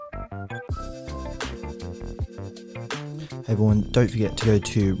Everyone, don't forget to go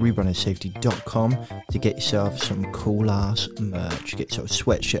to rebrandingsafety.com to get yourself some cool ass merch. Get yourself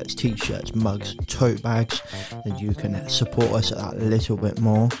sweatshirts, t-shirts, mugs, tote bags, and you can support us a little bit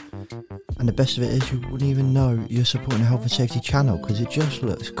more. And the best of it is you wouldn't even know you're supporting the health and safety channel because it just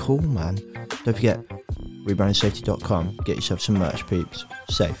looks cool, man. Don't forget, rebrandingsafety.com. Get yourself some merch, peeps.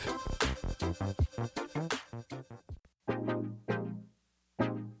 Safe.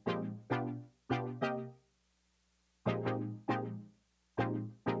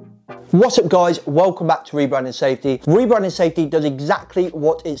 What's up, guys? Welcome back to Rebranding Safety. Rebranding Safety does exactly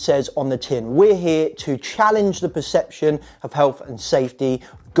what it says on the tin. We're here to challenge the perception of health and safety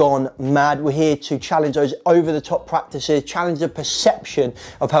gone mad. We're here to challenge those over-the-top practices, challenge the perception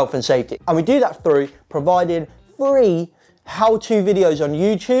of health and safety. And we do that through providing free how-to videos on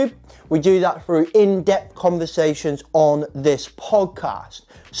YouTube. We do that through in-depth conversations on this podcast.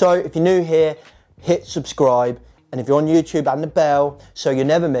 So if you're new here, hit subscribe. And if you're on YouTube, and the bell so you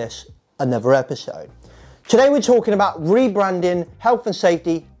never miss another episode. Today we're talking about rebranding health and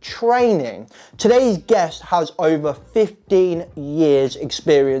safety training. Today's guest has over 15 years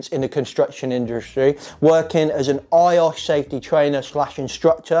experience in the construction industry, working as an IOSH safety trainer /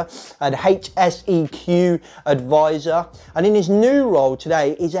 instructor and HSEQ advisor. And in his new role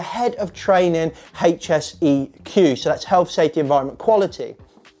today, he's a head of training HSEQ. So that's health, safety, environment, quality.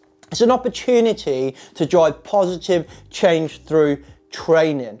 It's an opportunity to drive positive change through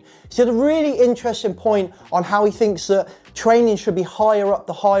training. He's got a really interesting point on how he thinks that training should be higher up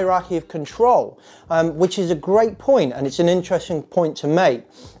the hierarchy of control, which is a great point, and it's an interesting point to make.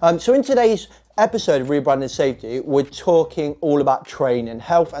 So in today's episode of Rebranding Safety, we're talking all about training,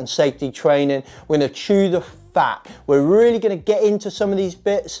 health and safety training. We're going to chew the fat. We're really going to get into some of these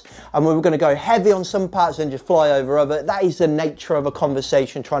bits, and we're going to go heavy on some parts and just fly over other. That is the nature of a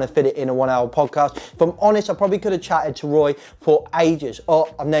conversation, trying to fit it in a 1 hour podcast. If I'm honest, I probably could have chatted to Roy for ages.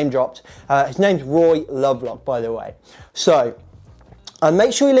 Oh, I've name dropped. His name's Roy Lovelock, by the way. So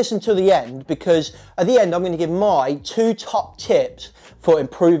make sure you listen to the end, because at the end I'm going to give my 2 top tips for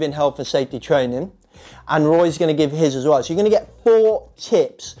improving health and safety training, and Roy's going to give his as well. So you're going to get 4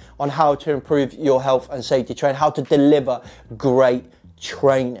 tips on how to improve your health and safety training, how to deliver great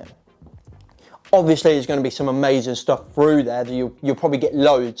training. Obviously, there's going to be some amazing stuff through there that you'll probably get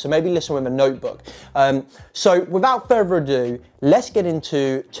loads, so maybe listen with a notebook. So without further ado, let's get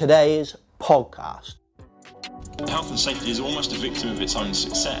into today's podcast. Health and safety is almost a victim of its own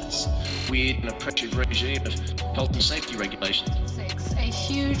success. We're in a pressured regime of health and safety regulations. A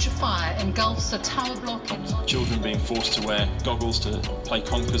huge fire engulfs a tower block. Children being forced to wear goggles to play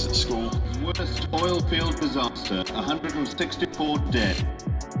conkers at school. Worst oil field disaster, 164 dead.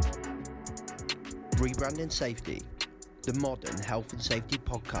 Rebranding Safety, the modern health and safety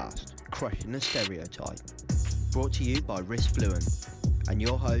podcast, crushing the stereotype. Brought to you by Risk Fluent and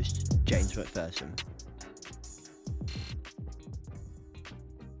your host, James McPherson.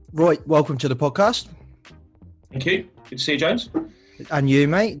 Roy, welcome to the podcast. Thank you. Good to see you, James. And you,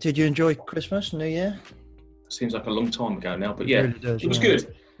 mate? Did you enjoy Christmas, New Year? Seems like a long time ago now, but yeah, It really does, it was yeah.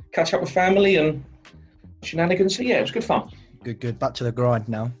 good. Catch up with family and shenanigans. So yeah, it was good fun. Good. Back to the grind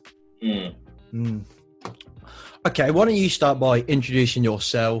now. Mm. Okay, why don't you start by introducing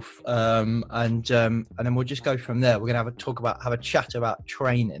yourself, and then we'll just go from there. We're gonna have a chat about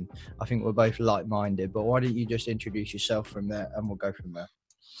training. I think we're both like-minded, but why don't you just introduce yourself from there, and we'll go from there.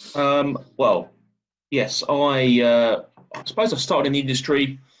 Well, yes, I suppose I started in the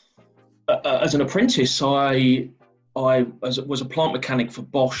industry as an apprentice. I was a plant mechanic for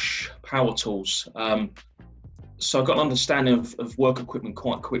Bosch Power Tools. So I got an understanding of work equipment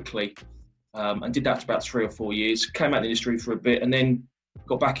quite quickly, and did that for about 3 or 4 years. Came out of the industry for a bit, and then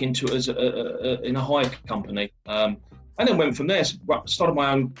got back into it as in a hire company, and then went from there. Started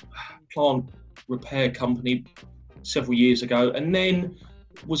my own plant repair company several years ago, and then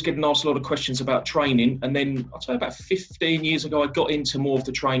was getting asked a lot of questions about training. And then I'd say about 15 years ago, I got into more of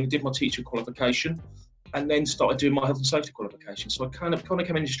the training, did my teacher qualification, and then started doing my health and safety qualification. So I kind of came in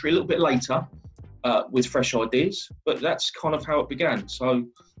the industry a little bit later with fresh ideas, but that's kind of how it began. So,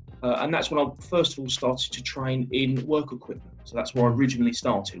 and that's when I first of all started to train in work equipment. So that's where I originally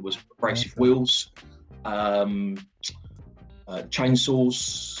started, was abrasive wheels,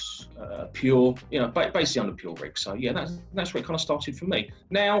 chainsaws, pure, basically on the pure rig. So yeah, that's where it kind of started for me.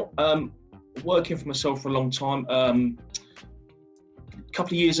 Now, working for myself for a long time. A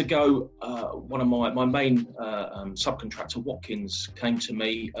couple of years ago, one of my main subcontractor, Watkins, came to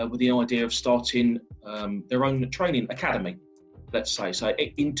me with the idea of starting their own training academy, let's say, so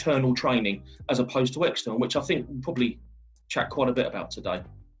internal training as opposed to external, which I think we'll probably chat quite a bit about today.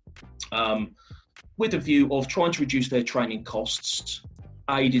 with a view of trying to reduce their training costs,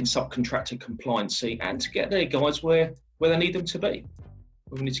 aid in subcontractor compliancy, and to get their guys where they need them to be.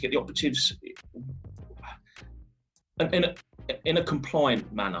 We need to get the operatives in a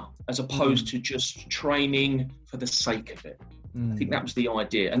compliant manner, as opposed to just training for the sake of it. I think that was the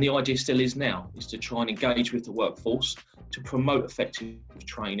idea, and the idea still is now, is to try and engage with the workforce, to promote effective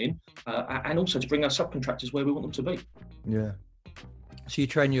training, and also to bring our subcontractors where we want them to be. Yeah. So you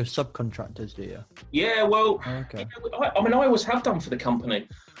train your subcontractors, do you? Yeah, well, okay. I always have done for the company.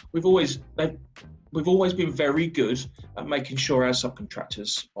 We've always been very good at making sure our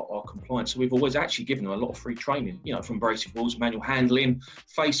subcontractors are compliant. So we've always actually given them a lot of free training, from abrasive rules, manual handling,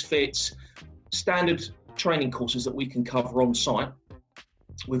 face fits, standard training courses that we can cover on site.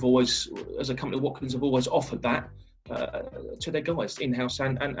 We've always, as a company, Watkins have always offered that to their guys in-house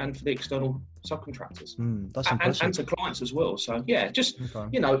and for the external subcontractors, that's impressive. and to clients as well. So yeah, just okay.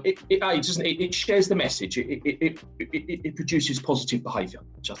 It aids, doesn't it? It shares the message. It produces positive behaviour,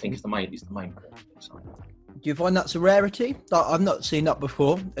 which I think is the main point. So. Do you find that's a rarity? I've not seen that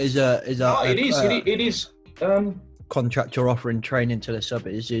before. It is. Contractor offering training to the sub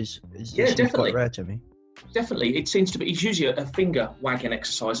is definitely quite rare to me. Definitely, it seems to be. It's usually a finger wagging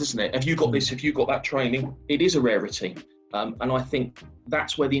exercise, isn't it? Have you got this? Have you got that training? It is a rarity, and I think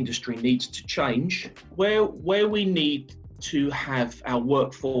that's where the industry needs to change. Where we need to have our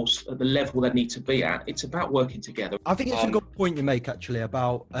workforce at the level they need to be at. It's about working together. I think it's a good point you make actually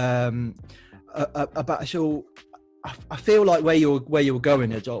about so. I feel like where you're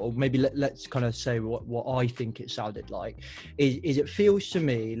going is, or maybe let's kind of say what I think it sounded like, is it feels to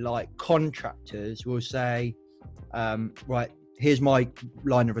me like contractors will say, right, here's my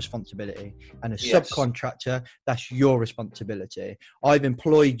line of responsibility, and a subcontractor, that's your responsibility. I've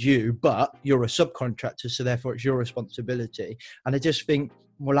employed you, but you're a subcontractor, so therefore it's your responsibility. And I just think,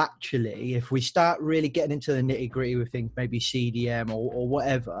 well, actually, if we start really getting into the nitty gritty with things, maybe CDM or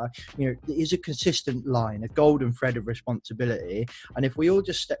whatever, there is a consistent line, a golden thread of responsibility. And if we all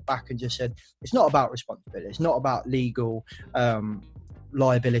just step back and just said, it's not about responsibility, it's not about legal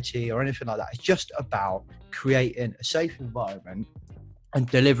liability or anything like that. It's just about creating a safe environment and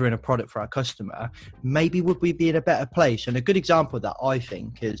delivering a product for our customer. Maybe would we be in a better place? And a good example of that, I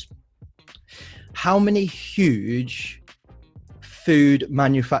think, is how many huge food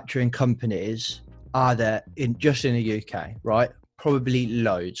manufacturing companies are there just in the UK, right? Probably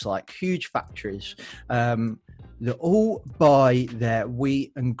loads, like huge factories that all buy their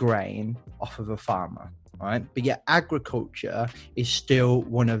wheat and grain off of a farmer, right? But yet agriculture is still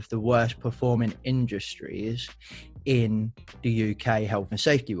one of the worst performing industries in the UK, health and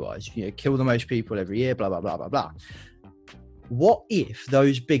safety wise. Kill the most people every year, blah, blah, blah, blah, blah. What if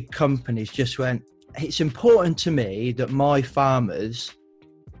those big companies just went, it's important to me that my farmers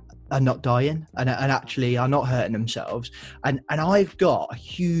are not dying and actually are not hurting themselves. And I've got a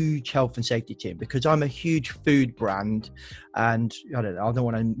huge health and safety team because I'm a huge food brand. And I don't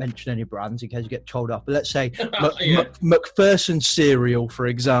want to mention any brands in case you get told off, but let's say McPherson cereal, for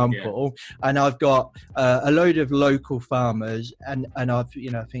example. Yeah. And I've got a load of local farmers and I've,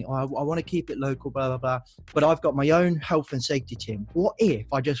 think, I want to keep it local, blah, blah, blah. But I've got my own health and safety team. What if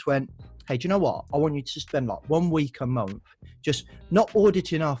I just went, hey, do you know what? I want you to spend like 1 week a month, just not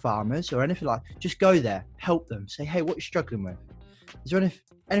auditing our farmers or anything like that. Just go there, help them, say, hey, what are you struggling with? Is there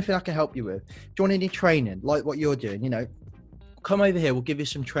anything I can help you with? Do you want any training like what you're doing? Come over here, we'll give you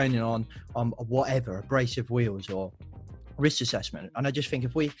some training on whatever, abrasive wheels or risk assessment. And I just think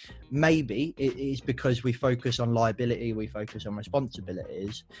maybe it is because we focus on liability, we focus on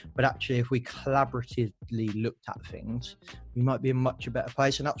responsibilities, but actually if we collaboratively looked at things, we might be in much a better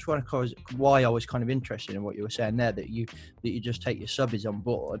place. And that's why I was kind of interested in what you were saying there, that you just take your subbies on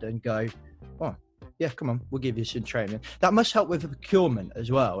board and go, oh yeah, come on, we'll give you some training. That must help with the procurement as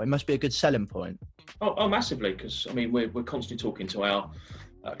well. It must be a good selling point. Oh, massively, because we're constantly talking to our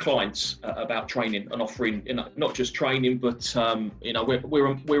clients about training and offering, not just training, but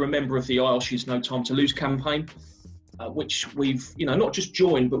we're a member of the IOSH's No Time to Lose campaign, which we've not just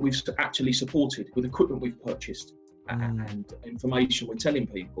joined, but we've actually supported with equipment we've purchased and information we're telling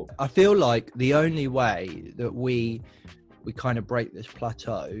people. I feel like the only way that we kind of break this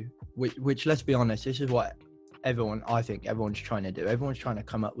plateau, which let's be honest, this is what I think everyone's trying to do. Everyone's trying to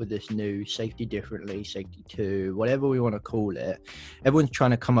come up with this new safety differently, safety 2, whatever we want to call it. Everyone's trying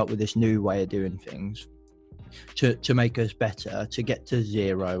to come up with this new way of doing things to make us better, to get to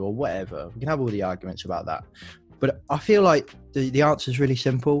 0 or whatever. We can have all the arguments about that. But I feel like the answer is really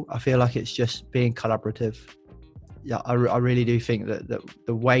simple. I feel like it's just being collaborative. I really do think that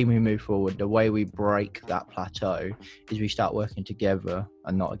the way we move forward, the way we break that plateau, is we start working together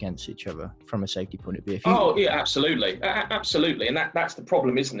and not against each other from a safety point of view. Yeah, absolutely, and that's the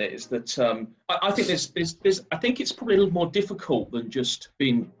problem, isn't it? Is that I think there's I think it's probably a little more difficult than just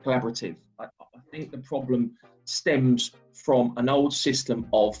being collaborative. I think the problem stems from an old system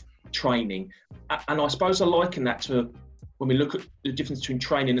of training, and I suppose I liken that to when we look at the difference between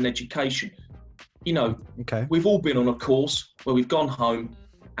training and education. You know, We've all been on a course where we've gone home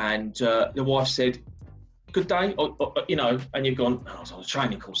and the wife said, "Good day," or, and you've gone, "I was on a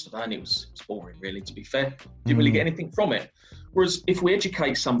training course today and it was boring, really, to be fair. Didn't really get anything from it." Whereas if we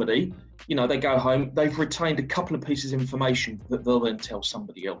educate somebody, they go home, they've retained a couple of pieces of information that they'll then tell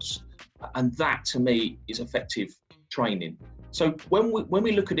somebody else. And that, to me, is effective training. So when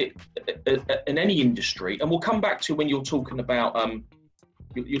we look at it in any industry, and we'll come back to when you're talking about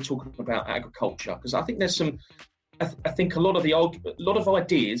agriculture, because I think there's some. I think a lot of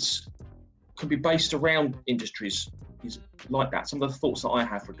ideas can be based around industries is like that. Some of the thoughts that I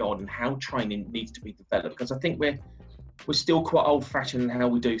have regarding how training needs to be developed, because I think we're still quite old-fashioned in how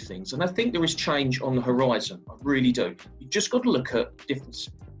we do things, and I think there is change on the horizon. I really do. You just got to look at difference,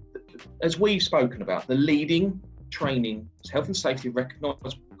 as we've spoken about. The leading training, health and safety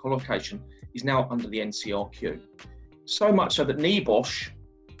recognised qualification, is now under the NCRQ. So much so that NEBOSH,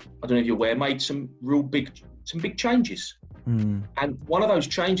 I don't know if you're aware, made some big changes. And one of those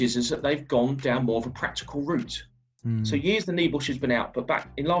changes is that they've gone down more of a practical route. So years the NEBOSH has been out, but back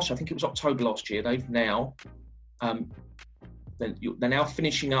in last year, I think it was October last year, they've now they're now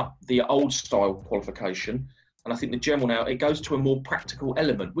finishing up the old style qualification, and I think the general now, it goes to a more practical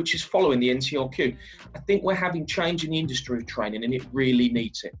element, which is following the NCRQ. I think we're having change in the industry of training, and it really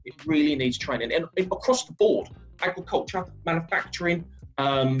needs it. It really needs training, and across the board, agriculture, manufacturing,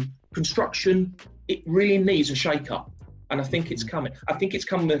 construction, it really needs a shake-up. And I think it's coming. I think it's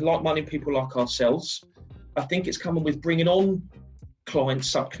coming with like-minded people like ourselves. I think it's coming with bringing on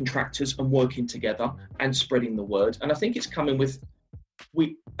clients, subcontractors, and working together and spreading the word. And I think it's coming with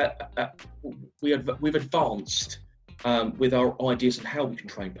we've advanced with our ideas of how we can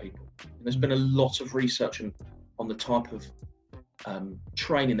train people. And there's been a lot of research on the type of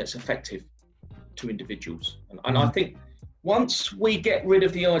training that's effective to individuals. And I think once we get rid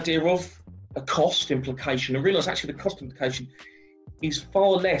of the idea of a cost implication and realise actually the cost implication is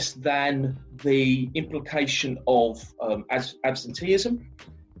far less than the implication of absenteeism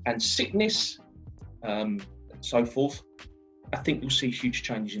and sickness, and so forth, I think you'll see huge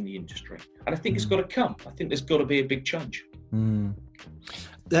changes in the industry. And I think it's got to come. I think there's got to be a big change.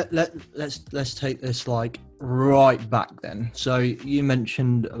 Let's take this like right back then. So you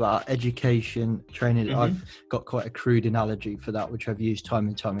mentioned about education, training. I've got quite a crude analogy for that, which I've used time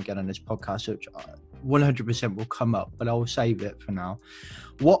and time again on this podcast, which 100% will come up, but I'll save it for now.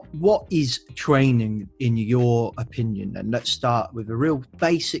 What is training in your opinion? And let's start with a real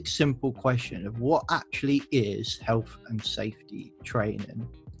basic, simple question of what actually is health and safety training?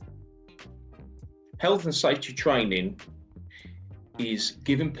 Health and safety training is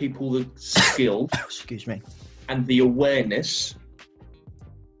giving people the skill and the awareness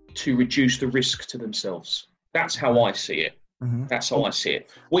to reduce the risk to themselves. That's how I see it. That's how I see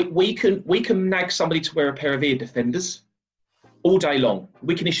it. We can nag somebody to wear a pair of ear defenders all day long.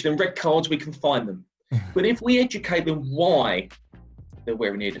 We can issue them red cards, we can fine them. But if we educate them why they're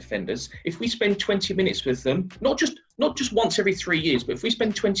wearing ear defenders, if we spend 20 minutes with them, not just once every 3 years, but if we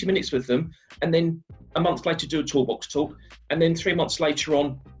spend 20 minutes with them and then a month later do a toolbox talk, and then 3 months later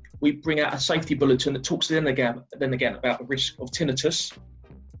on we bring out a safety bulletin that talks then again about the risk of tinnitus,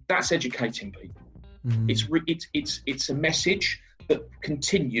 that's educating people. It's a message that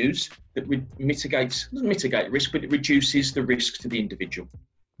continues, that doesn't mitigate risk, but it reduces the risk to the individual.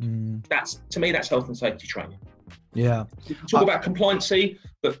 That's, to me, that's health and safety training. Yeah. We can talk about compliancy,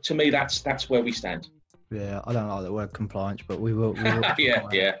 but to me, that's where we stand. Yeah, I don't like the word compliance, but we will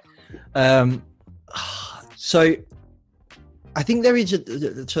yeah. So I think there is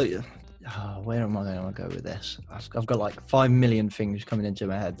where am I going to go with this? I've got like 5 million things coming into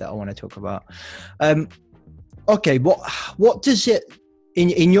my head that I want to talk about. Okay, what does it,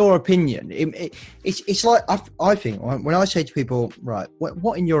 in your opinion, it's like, I think when I say to people, right,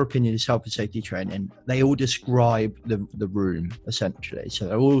 what in your opinion is health and safety training, they all describe the room essentially. So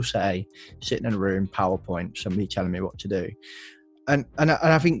they all say sitting in a room, PowerPoint, somebody telling me what to do, and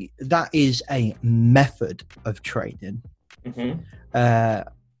I think that is a method of training.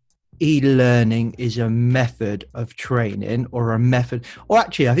 e-learning is a method of training, or a method, or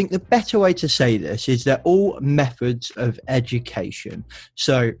actually I think the better way to say this is they're all methods of education.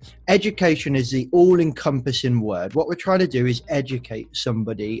 So education is the all-encompassing word. What we're trying to do is educate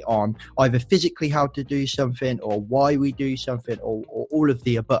somebody on either physically how to do something, or why we do something, or all of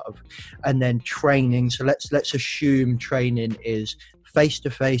the above. And then training, so let's assume training is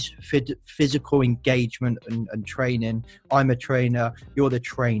face-to-face physical engagement and training. I'm a trainer, you're the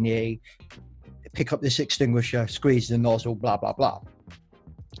trainee, pick up this extinguisher, squeeze the nozzle, blah blah blah.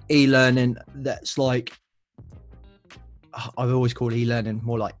 E-learning, that's like, I've always called e-learning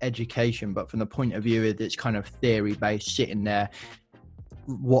more like education, but from the point of view it's kind of theory based, sitting there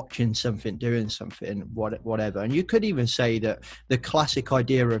watching something, doing something, whatever. And you could even say that the classic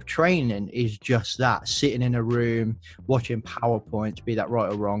idea of training is just that, sitting in a room watching PowerPoints, be that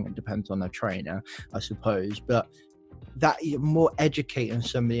right or wrong, it depends on the trainer, I suppose, but that more educating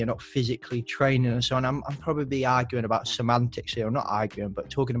somebody and not physically training and so on. I'm probably arguing about semantics here, or not arguing, but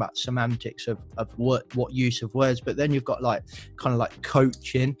talking about semantics of what use of words. But then you've got like kind of like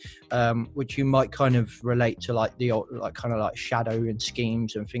coaching, which you might kind of relate to like the old, like kind of like shadowing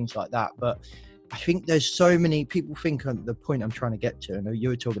schemes and things like that. But I think there's so many people think the point I'm trying to get to, and you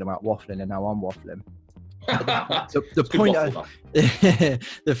were talking about waffling and now I'm waffling. The point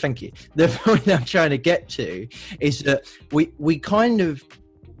thank you. The point I'm trying to get to is that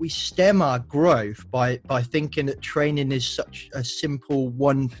we stem our growth by thinking that training is such a simple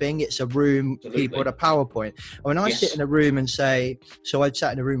one thing. It's a room, Absolutely. People, at a PowerPoint. When I sit in a room and say, so I'd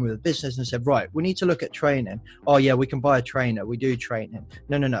sat in a room with a business and said, right, we need to look at training. Oh yeah, we can buy a trainer. We do training.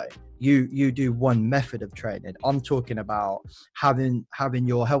 No. You do one method of training. I'm talking about having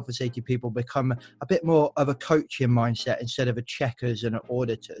your health and safety people become a bit more of a coaching mindset instead of a checkers and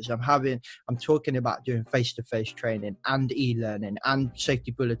auditors. I'm talking about doing face-to-face training and e-learning and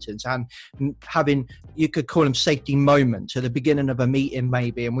safety bulletins, and having, you could call them safety moments at the beginning of a meeting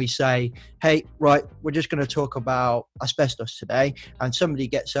maybe, and we say, hey, right, we're just going to talk about asbestos today, and somebody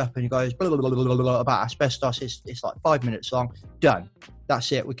gets up and goes blah, blah, blah, blah, blah, about asbestos. It's like 5 minutes long, done.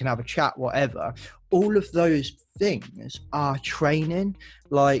 That's it. We can have a chat, whatever. All of those things are training.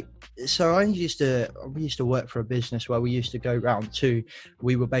 Like, so we used to work for a business where we used to go around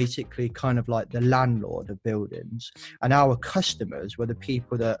we were basically kind of like the landlord of buildings, and our customers were the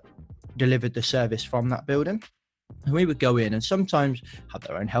people that delivered the service from that building. And we would go in and sometimes have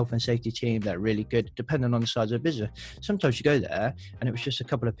their own health and safety team. They're really good, depending on the size of the business. Sometimes you go there and it was just a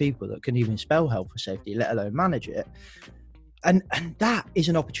couple of people that couldn't even spell health and safety, let alone manage it. And that is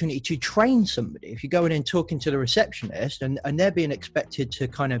an opportunity to train somebody. If you're going in talking to the receptionist and they're being expected to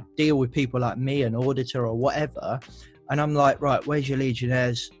kind of deal with people like me, an auditor or whatever, and I'm like, right, where's your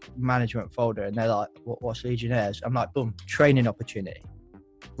Legionnaires management folder? And they're like, what's Legionnaires? I'm like, boom, training opportunity.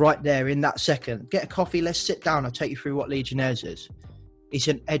 Right there in that second, get a coffee, let's sit down, I'll take you through what Legionnaires is. It's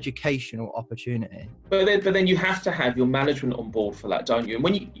an educational opportunity. But then you have to have your management on board for that, don't you? And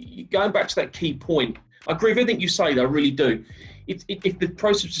when you going back to that key point, I agree with everything you say, though, I really do. If the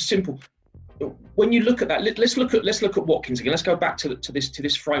process is simple, when you look at that, let's look at Watkins again. Let's go back to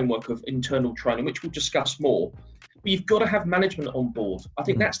this framework of internal training, which we'll discuss more. But you've got to have management on board. I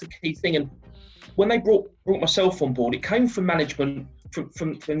think that's the key thing. And when they brought myself on board, it came from management,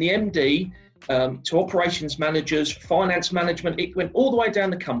 from the MD to operations managers, finance management. It went all the way down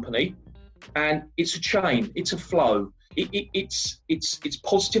the company, and it's a chain. It's a flow. It's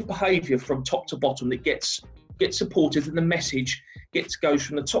positive behaviour from top to bottom that gets supported, and the message goes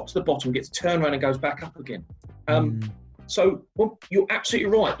from the top to the bottom, gets turned around and goes back up again. So you're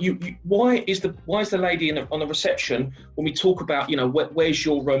absolutely right. Why is the lady on the reception, when we talk about, where's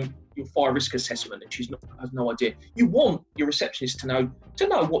your fire risk assessment, and she has no idea? You want your receptionist to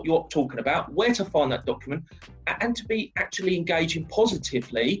know what you're talking about, where to find that document, and to be actually engaging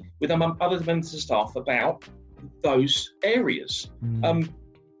positively with other members of staff about those areas.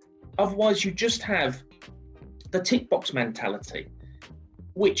 Otherwise, you just have the tick box mentality,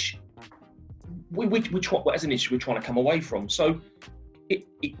 which as an issue we're trying to come away from. So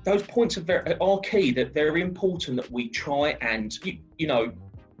those points are key. That very important that we try and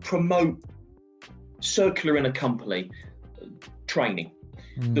promote circular in a company training,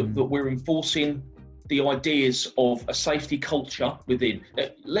 that we're enforcing the ideas of a safety culture within.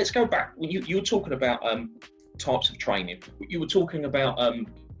 Let's go back. You were talking about types of training. You were talking about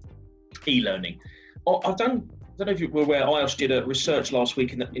e-learning. I don't know if you were aware, IELTS did a research last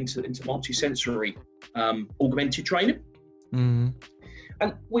week into multi-sensory augmented training. And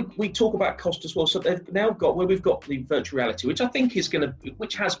we talk about cost as well. So they've now got, where we've got the virtual reality, which I think it's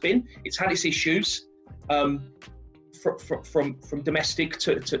had its issues. from domestic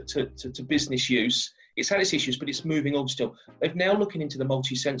to business use. It's had its issues, but it's moving on still. They're now looking into the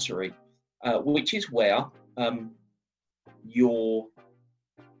multi-sensory, which is where you're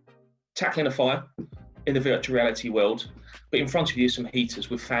tackling a fire in the virtual reality world, but in front of you some heaters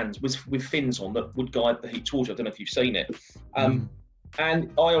with fans with fins on that would guide the heat towards you. I don't know if you've seen it. And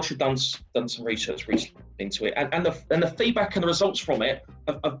IOSH have done some research recently into it, and the feedback and the results from it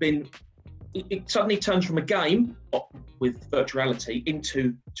have been. It suddenly turns from a game with virtual reality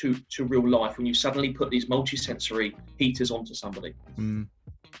into real life when you suddenly put these multi-sensory heaters onto somebody.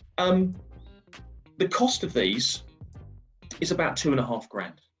 The cost of these is about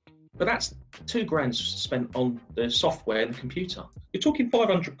 $2,500, but that's $2,000 spent on the software and the computer. You're talking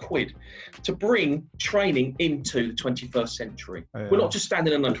 £500 to bring training into the 21st century. Oh, yeah. We're not just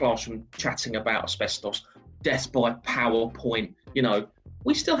standing in a classroom chatting about asbestos, death by PowerPoint.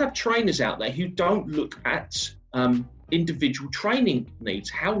 We still have trainers out there who don't look at individual training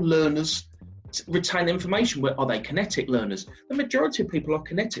needs, how learners retain information. Are they kinetic learners? The majority of people are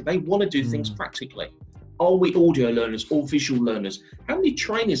kinetic. They want to do things practically. Are we audio learners or visual learners? How many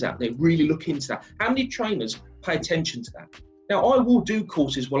trainers out there really look into that? How many trainers pay attention to that? Now, I will do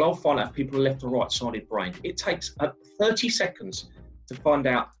courses where I'll find out if people are left or right-sided brain. It takes 30 seconds to find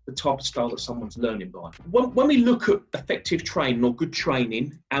out the type of style that someone's learning by. When we look at effective training or good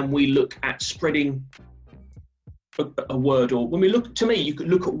training, and we look at spreading a word, or when we look, to me, you could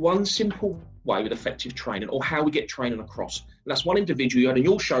look at one simple way with effective training, or how we get training across. And that's one individual you had on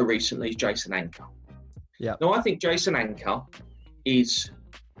your show recently, is Jason Anker. Yeah. Now, I think Jason Anker is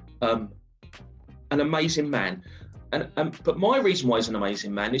an amazing man, but my reason why he's an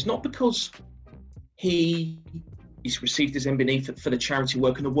amazing man is not because he's received his MBE for the charity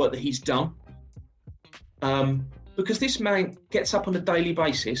work and the work that he's done, because this man gets up on a daily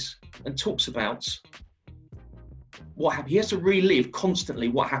basis and talks about what happened. He has to relive constantly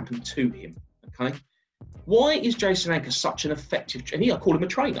what happened to him. Okay, why is Jason Anker such an effective? And I call him a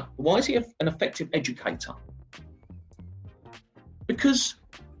trainer. Why is he an effective educator? Because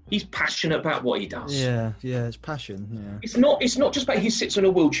he's passionate about what he does. Yeah, it's passion. Yeah. It's not just about he sits in a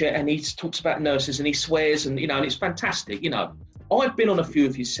wheelchair and he talks about nurses and he swears and and it's fantastic. I've been on a few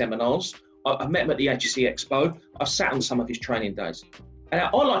of his seminars. I've met him at the HSE Expo. I've sat on some of his training days, and I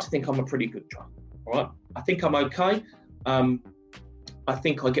like to think I'm a pretty good trainer. All right, I think I'm okay. I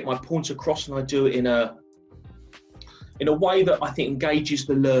think I get my point across, and I do it in a way that I think engages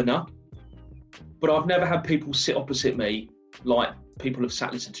the learner. But I've never had people sit opposite me like people have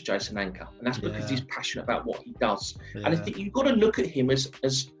sat listening to Jason Anker, and that's because he's passionate about what he does. And I think you've got to look at him as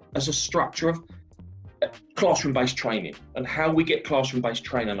a structure of classroom-based training, and how we get classroom-based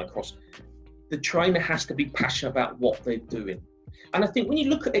training across. The trainer has to be passionate about what they're doing. And I think when you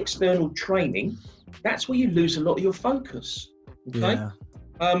look at external training, that's where you lose a lot of your focus. Okay.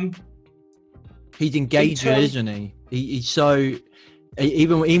 Yeah. He's engaging, isn't he? He's so,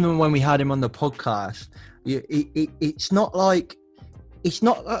 even when we had him on the podcast, it's not like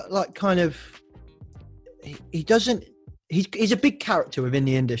kind of, he doesn't, he's a big character within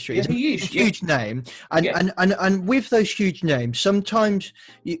the industry. He's a huge name, and with those huge names, sometimes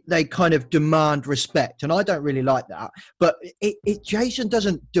they kind of demand respect, and I don't really like that. But Jason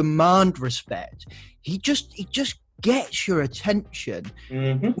doesn't demand respect. He just gets your attention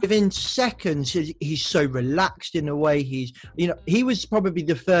within seconds. He's so relaxed in a way. He was probably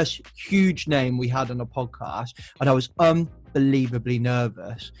the first huge name we had on a podcast, and I was unbelievably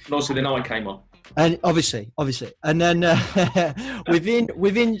nervous. And also the night I came on. And obviously, and then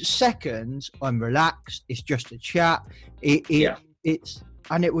within seconds, I'm relaxed. It's just a chat.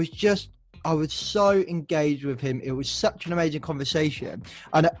 It was just, I was so engaged with him. It was such an amazing conversation,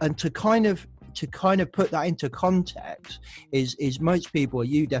 and to kind of put that into context is most people,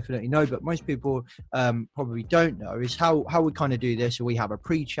 you definitely know, but most people probably don't know, is how we kind of do this. So we have a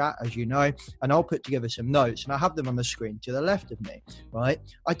pre-chat, as you know, and I'll put together some notes, and I have them on the screen to the left of me, right?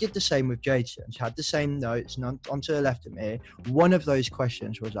 I did the same with Jason. She had the same notes, and on to the left of me, one of those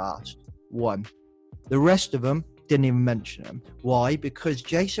questions was asked. One. The rest of them didn't even mention them. Why? Because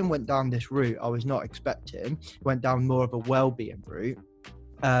Jason went down this route I was not expecting. Went down more of a well-being route.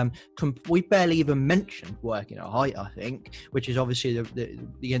 We barely even mentioned working at height, I think, which is obviously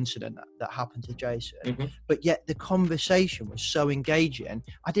the incident that happened to Jason. But yet the conversation was so engaging,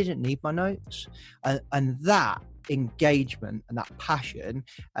 I didn't need my notes. And that engagement and that passion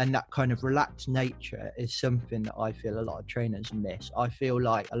and that kind of relaxed nature is something that I feel a lot of trainers miss. I feel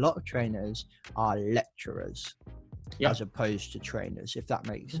like a lot of trainers are lecturers as opposed to trainers, if that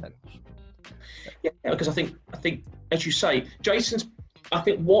makes sense. Yeah, because I think, as you say, Jason's I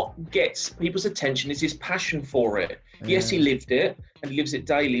think what gets people's attention is his passion for it. Yes, he lived it and he lives it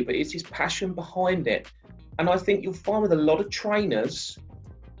daily, but it's his passion behind it. And I think you'll find with a lot of trainers,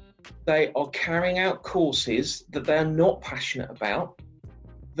 they are carrying out courses that they're not passionate about,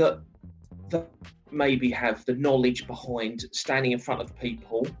 that maybe have the knowledge behind standing in front of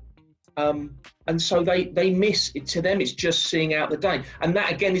people. And so they miss it. To them, it's just seeing out the day. And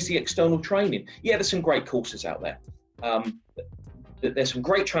that, again, is the external training. Yeah, there's some great courses out there. There's some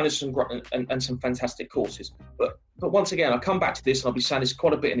great trainers and some fantastic courses. But once again, I come back to this, and I'll be saying this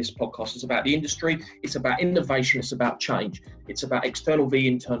quite a bit in this podcast. It's about the industry. It's about innovation. It's about change. It's about external v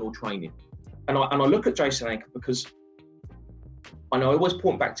internal training. And I look at Jason Anker because, and I always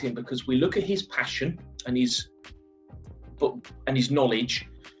point back to him because we look at his passion and his knowledge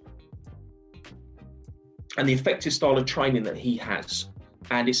and the effective style of training that he has,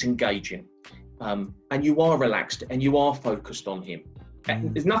 and it's engaging. And you are relaxed and you are focused on him.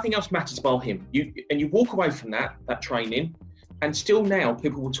 And there's nothing else matters about him. You walk away from that training, and still now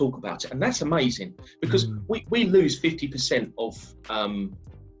people will talk about it, and that's amazing because we lose 50% of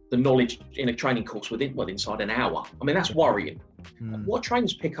the knowledge in a training course inside an hour. I mean, that's worrying. What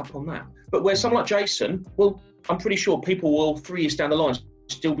trainers pick up on that? But where someone like Jason, well, I'm pretty sure people will 3 years down the line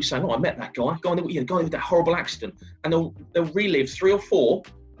still be saying, "Oh, I met that guy, guy with that horrible accident," and they'll relive 3 or 4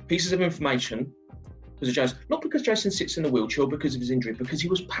 pieces of information because of Jason. Not because Jason sits in a wheelchair, because of his injury, because he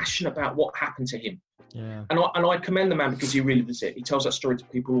was passionate about what happened to him. Yeah. And I commend the man because he really lives it. He tells that story to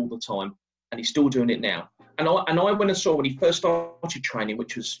people all the time, and he's still doing it now. And I went and saw when he first started training,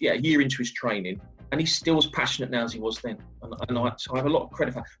 which was a year into his training, and he's still as passionate now as he was then. So I have a lot of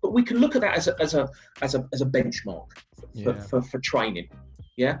credit for that. But we can look at that as a benchmark for training.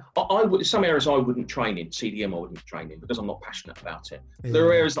 Yeah, I would. Some areas I wouldn't train in. CDM I wouldn't train in because I'm not passionate about it. Yeah. There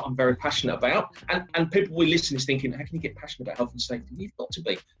are areas that I'm very passionate about, and people will listen is thinking, how can you get passionate about health and safety? You've got to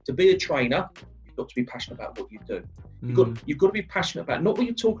be. To be a trainer, you've got to be passionate about what you do. You've got to be passionate about not what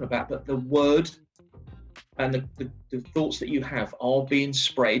you're talking about, but the word and the thoughts that you have are being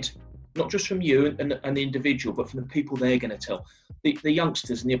spread, not just from you and the individual, but from the people they're going to tell, the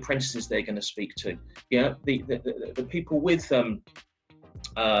youngsters and the apprentices they're going to speak to. Yeah, the people with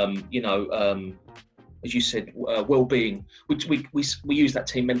as you said, well-being, which we use that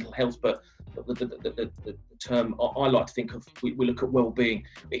term mental health, but the term I like to think of, we look at well-being.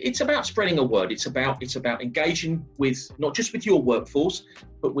 It's about spreading a word. It's about engaging with not just with your workforce,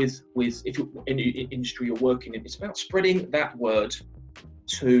 but with if you're in the industry you're working in. It's about spreading that word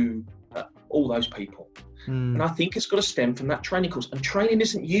to all those people. And I think it's got to stem from that training course. And training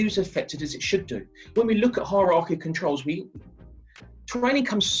isn't used as effective as it should do. When we look at hierarchy controls, training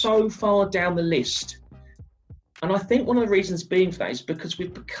comes so far down the list. And I think one of the reasons being for that is because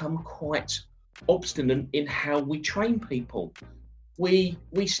we've become quite obstinate in how we train people. We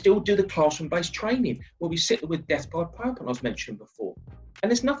still do the classroom-based training where we sit with death by PowerPoint, I was mentioning before. And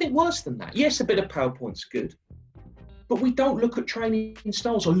there's nothing worse than that. Yes, a bit of PowerPoint's good, but we don't look at training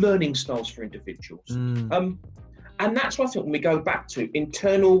styles or learning styles for individuals. And that's what I think when we go back to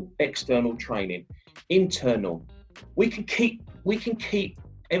internal, external training. Internal, we can keep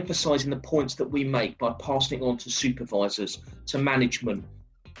emphasising the points that we make by passing it on to supervisors, to management,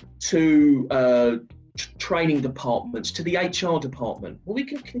 to training departments, to the HR department. Well, we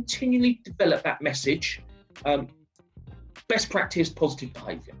can continually develop that message. Best practice, positive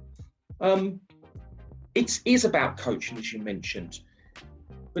behaviour. It is about coaching, as you mentioned,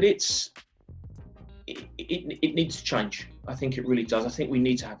 but it needs to change. I think it really does. I think we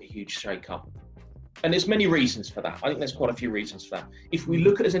need to have a huge shake-up. And there's many reasons for that. I think there's quite a few reasons for that. If we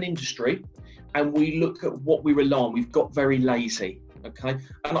look at it as an industry and we look at what we rely on, we've got very lazy, okay?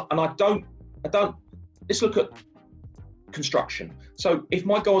 And I don't, let's look at construction. So if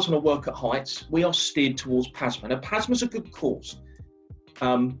my guys want to work at heights, we are steered towards PASMA. Now, PASMA's a good course.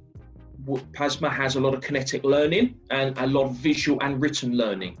 PASMA has a lot of kinetic learning and a lot of visual and written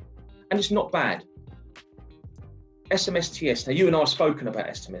learning. And it's not bad. SMSTS, now you and I have spoken about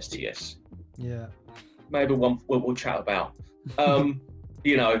SMSTS. Yeah. Maybe we'll chat about, and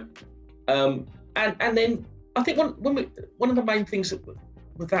then I think one of the main things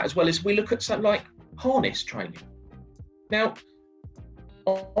with that as well is we look at something like harness training. Now,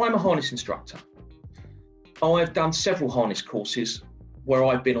 I'm a harness instructor. I've done several harness courses where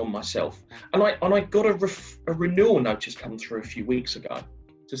I've been on myself, and I got a renewal notice come through a few weeks ago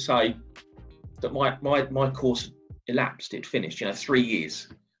to say that my course elapsed, it finished, 3 years.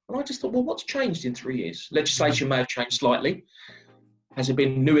 And I just thought, well, what's changed in 3 years? Legislation may have changed slightly. Has there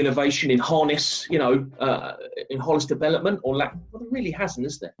been new innovation in harness, in harness development or lack? Well, there really hasn't,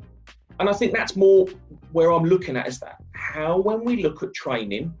 is there? And I think that's more where I'm looking at is that how, when we look at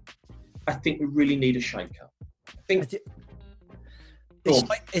training, I think we really need a shake-up. It's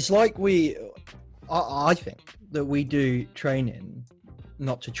like I think that we do training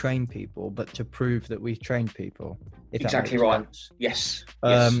not to train people, but to prove that we've trained people. Exactly right. Yes.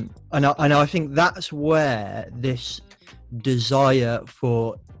 And I think that's where this desire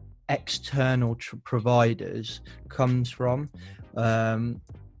for external providers comes from.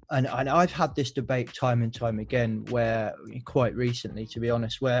 And I've had this debate time and time again, where quite recently, to be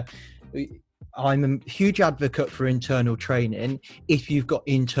honest, where I'm a huge advocate for internal training if you've got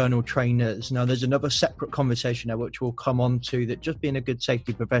internal trainers. Now, there's another separate conversation there which we'll come on to, that just being a good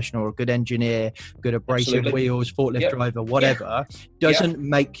safety professional or a good engineer, good abrasive wheels, forklift driver, whatever, doesn't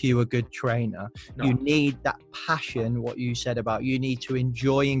make you a good trainer. No. You need that passion, what you said about you need to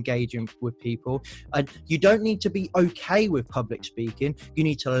enjoy engaging with people. And you don't need to be okay with public speaking. You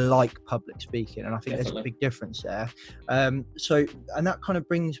need to like public speaking. And I think there's a big difference there. And that kind of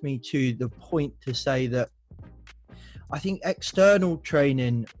brings me to the point to say that I think external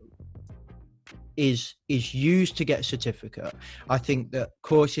training is used to get a certificate. I think that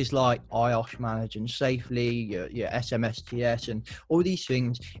courses like IOSH Managing Safely, your SMSTS and all these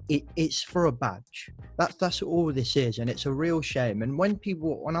things, it's for a badge. That's all this is, and it's a real shame. And when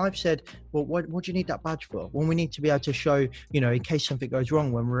I've said, well, what do you need that badge for? When we need to be able to show, in case something goes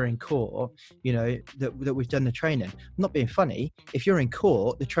wrong when we're in court, that we've done the training. I'm not being funny. If you're in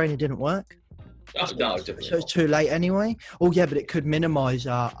court, the training didn't work. No, so it's too late anyway. Oh yeah, but it could minimize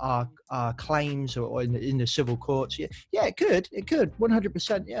our claims or in the civil courts. Yeah, it could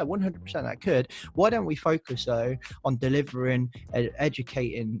 100%. Yeah, 100% that could. Why don't we focus though on delivering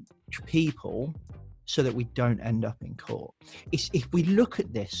educating people so that we don't end up in court? If we look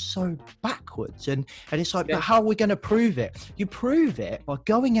at this so backwards and it's like, but how are we going to prove it? You prove it by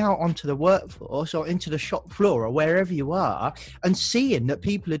going out onto the workforce or into the shop floor or wherever you are and seeing that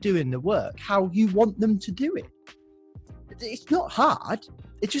people are doing the work how you want them to do it. It's not hard.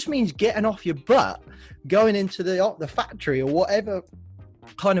 It just means getting off your butt, going into the factory or whatever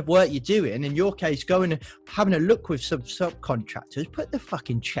kind of work you're doing. In your case, going and having a look with some subcontractors, put the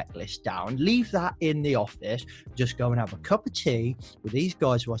fucking checklist down, leave that in the office, just go and have a cup of tea with these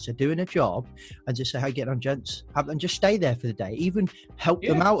guys whilst they're doing a job and just say, how you getting on, gents? And just stay there for the day, even help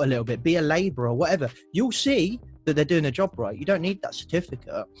them out a little bit, be a labourer or whatever. You'll see that they're doing a job right. You don't need that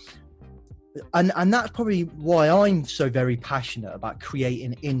certificate. And that's probably why I'm so very passionate about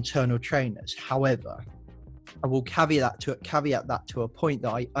creating internal trainers. However, I will caveat that to a point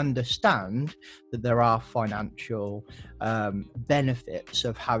that I understand that there are financial benefits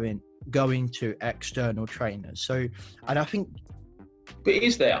of going to external trainers. So, and I think, but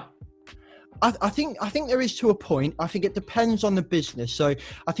is there? I think there is to a point. I think it depends on the business. So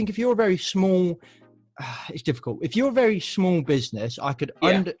I think if you're a very small, it's difficult. If you're a very small business, I could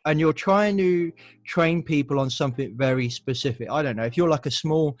and you're trying to train people on something very specific. I don't know. If you're like a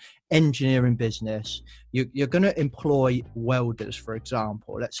small engineering business, you're going to employ welders, for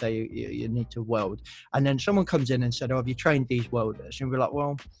example. Let's say you need to weld, and then someone comes in and said, "Oh, have you trained these welders?" And we're like,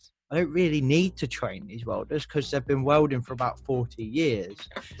 "Well, I don't really need to train these welders because they've been welding for about 40 years."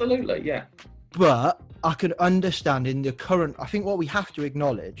 Absolutely, yeah. But I could understand in the current, I think what we have to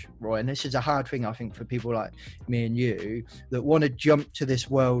acknowledge, Roy, and this is a hard thing, I think, for people like me and you that want to jump to this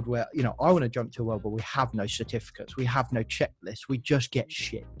world where, I want to jump to a world where we have no certificates, we have no checklists, we just get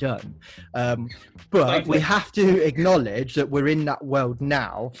shit done. But we have to acknowledge that we're in that world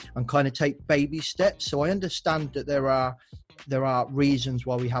now and kind of take baby steps. So I understand that there are reasons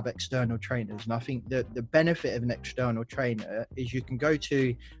why we have external trainers, and I think that the benefit of an external trainer is you can go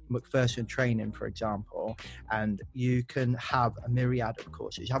to McPherson Training, for example, and you can have a myriad of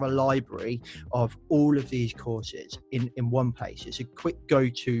courses. You have a library of all of these courses in one place. It's a quick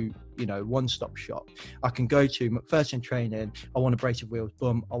go-to, one-stop shop. I can go to McPherson Training, I want abrasive wheels,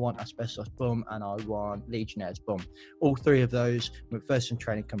 boom, I want asbestos, boom, and I want Legionnaires, boom. All three of those, McPherson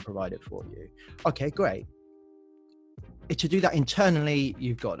Training can provide it for you. Okay, great. To do that internally,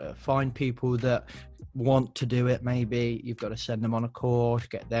 you've got to find people that want to do it. Maybe you've got to send them on a course,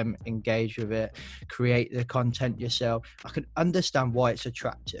 get them engaged with it, create the content yourself. I can understand why it's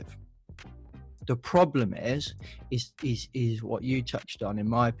attractive. The problem is what you touched on, in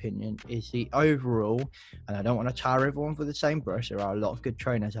my opinion, is the overall, and I don't want to tar everyone for the same brush. There are a lot of good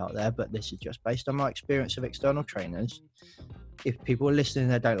trainers out there, but this is just based on my experience of external trainers. If people are listening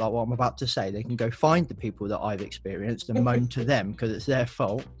and they don't like what I'm about to say, they can go find the people that I've experienced and moan to them because it's their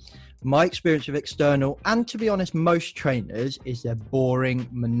fault. My experience of external, and to be honest, most trainers, is they're boring,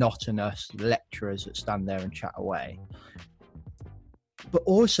 monotonous lecturers that stand there and chat away. But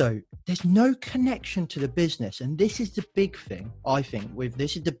also, there's no connection to the business. And this is the big thing, I think,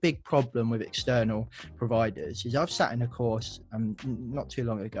 this is the big problem with external providers. Is I've sat in a course not too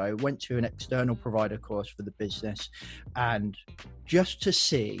long ago, went to an external provider course for the business, and just to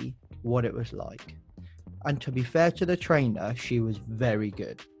see what it was like. And to be fair to the trainer, she was very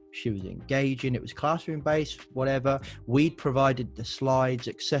good. She was engaging. It was classroom based, whatever. We'd provided the slides,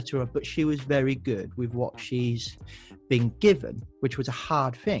 etc. But she was very good with what she's been given, which was a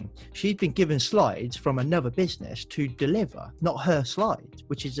hard thing. She'd been given slides from another business to deliver, not her slides,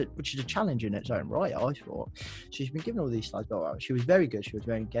 which is a challenge in its own right, I thought. She's been given all these slides. Oh, she was very good. She was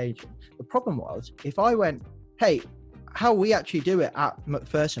very engaging. The problem was, if I went, hey, how we actually do it at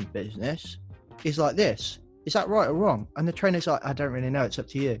McPherson Business is like this. Is that right or wrong? And the trainer's like, I don't really know. It's up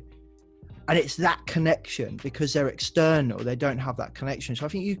to you. And it's that connection, because they're external. They don't have that connection. So I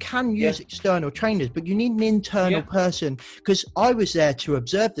think you can use external trainers, but you need an internal person, because I was there to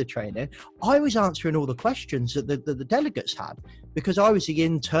observe the training. I was answering all the questions that the delegates had, because I was the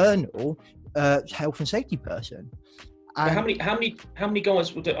internal health and safety person. And how many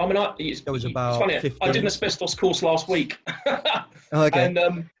guys would do? I mean, it was about. It's funny, 15. I did an asbestos course last week. Okay. And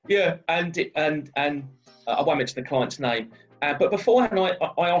I won't mention the client's name. But beforehand,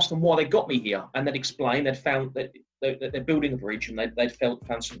 I asked them why they got me here, and they'd explained they'd found that they're building a bridge, and they'd found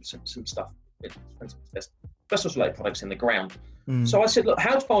some stuff, asbestos related products in the ground. So I said, look,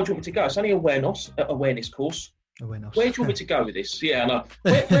 how far do you want me to go? It's only awareness course. Awareness. Where do you want me to go with this? Yeah, I know.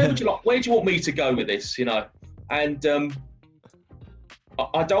 Where do you want me to go with this? You know, and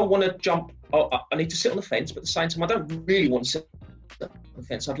I don't want to jump. I need to sit on the fence, but at the same time, I don't really want to sit on the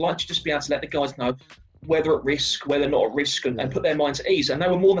fence. I'd like to just be able to let the guys know where they're at risk, where they're not at risk, and put their minds at ease. And they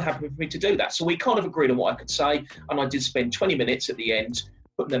were more than happy for me to do that. So we kind of agreed on what I could say, and I did spend 20 minutes at the end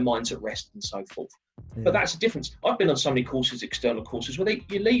putting their minds at rest and so forth. Yeah. But that's the difference. I've been on so many courses, external courses, where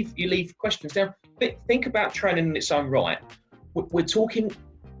you leave questions down. Think about training in its own right. We're talking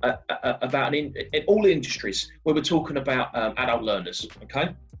about in all industries where we're talking about adult learners.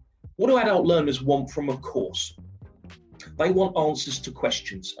 Okay, what do adult learners want from a course? They want answers to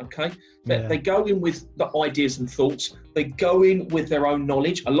questions, okay? They go in with the ideas and thoughts. They go in with their own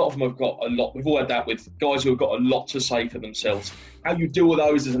knowledge. A lot of them have got a lot. We've all had that with guys who have got a lot to say for themselves. How you deal with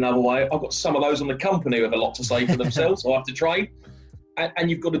those is another way. I've got some of those on the company who have a lot to say for themselves, so I have to train. And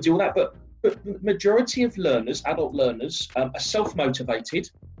you've got to deal with that. But the majority of learners, adult learners, are self-motivated,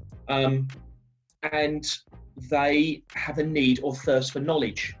 and they have a need or thirst for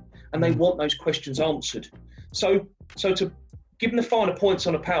knowledge. And they want those questions answered. So to give them the finer points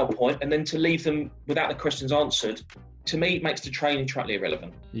on a PowerPoint and then to leave them without the questions answered, to me, it makes the training totally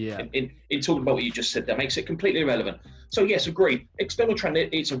irrelevant. Yeah. In talking about what you just said, that makes it completely irrelevant. So yes, agreed. External training,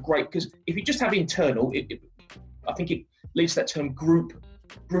 it's a great, because if you just have internal, I think it leads to that term group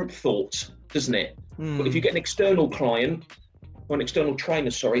thought, doesn't it? But if you get an external client, or an external trainer,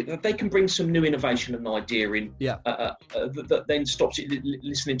 that they can bring some new innovation and idea in, that then stops it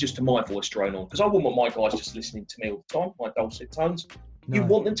listening just to my voice drone on. Because I wouldn't want my guys just listening to me all the time, my dulcet tones. No, you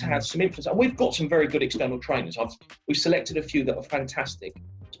want them to have some influence. And we've got some very good external trainers. We've selected a few that are fantastic,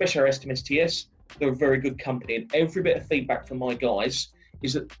 especially our STS. They're a very good company. And every bit of feedback from my guys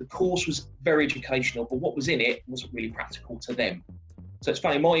is that the course was very educational, but what was in it wasn't really practical to them. So it's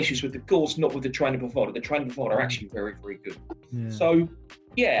funny, my issues with the course, not with the training provider. The training provider are actually very, very good. Yeah. So,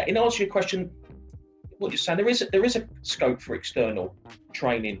 yeah, in answer to your question, what you're saying, there is a scope for external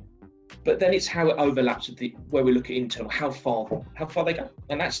training, but then it's how it overlaps with where we look at internal, how far they go,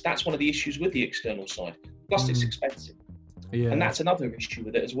 and that's one of the issues with the external side. Plus, it's expensive, and that's another issue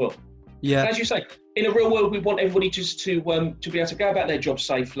with it as well. Yeah, and as you say, in a real world, we want everybody just to be able to go about their job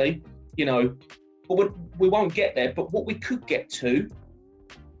safely, you know. But we won't get there. But what we could get to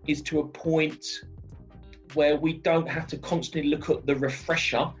is to a point where we don't have to constantly look at the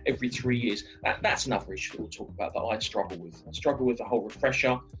refresher every 3 years. That's another issue that we'll talk about that I struggle with. I struggle with the whole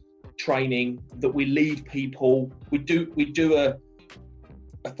refresher training, that we lead people. We do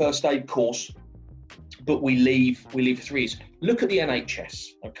a first aid course, but we leave 3 years. Look at the NHS,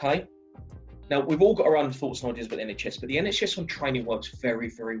 okay? Now, we've all got our own thoughts and ideas about the NHS, but the NHS on training works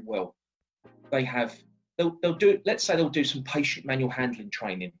very, very well. They'll do some patient manual handling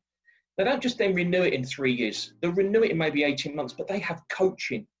training. They don't just then renew it in 3 years. They'll renew it in maybe 18 months, but they have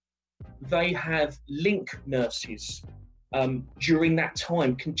coaching. They have link nurses during that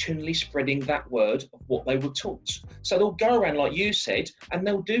time, continually spreading that word of what they were taught. So they'll go around, like you said, and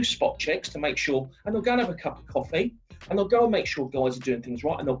they'll do spot checks to make sure, and they'll go and have a cup of coffee, and they'll go and make sure guys are doing things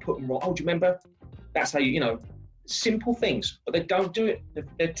right, and they'll put them right. Oh, do you remember? That's how simple things, but they don't do it.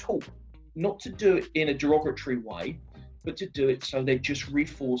 They're taught not to do it in a derogatory way, but to do it so they're just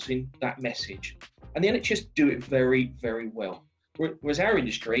reinforcing that message. And the NHS do it very, very well. Whereas our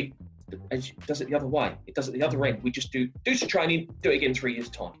industry does it the other way. It does it the other end. We just do some training, do it again 3 years'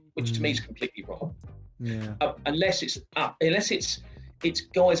 time, which to me is completely wrong. Yeah. Unless it's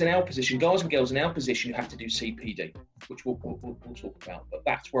guys in our position, guys and girls in our position who have to do CPD, which we'll talk about. But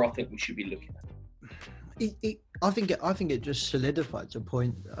that's where I think we should be looking at. I think it just solidifies a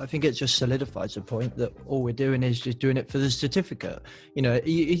point. I think it just solidifies a point that all we're doing is just doing it for the certificate. You know,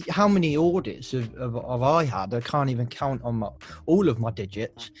 how many audits have I had? I can't even count on all of my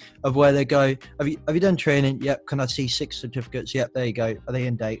digits of where they go. Have you done training? Yep. Can I see 6 certificates? Yep. There you go. Are they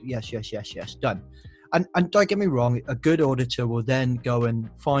in date? Yes. Done. And don't get me wrong, a good auditor will then go and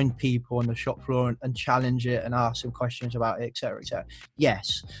find people on the shop floor and challenge it and ask them questions about it, et cetera, et cetera.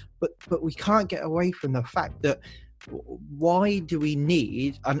 Yes, but we can't get away from the fact that why do we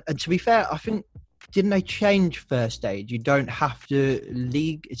need, and to be fair, I think, didn't they change first aid? You don't have to,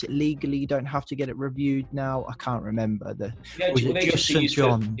 is it legally, you don't have to get it reviewed now? I can't remember. Was it just St.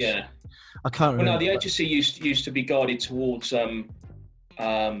 John's? Yeah. I can't remember. No, the agency used to be guided towards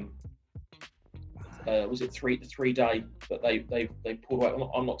was it 3 day, but they pulled away.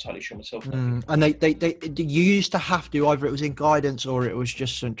 I'm not totally sure myself. And they you used to have to, either it was in guidance or it was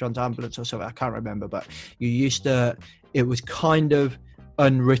just St. John's Ambulance or something, I can't remember, but you used to, it was kind of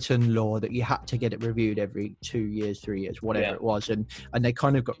unwritten law that you had to get it reviewed every 2 years, 3 years, whatever it was, and they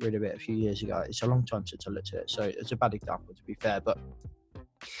kind of got rid of it a few years ago. It's a long time since I looked at it, so it's a bad example, to be fair, but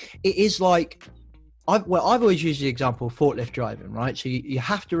it is like, I've always used the example of forklift driving, right? So you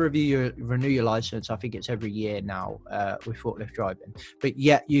have to renew your license. I think it's every year now with forklift driving. But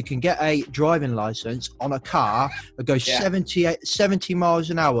yet you can get a driving license on a car that goes 70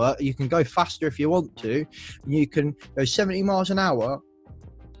 miles an hour. You can go faster if you want to. You can go 70 miles an hour.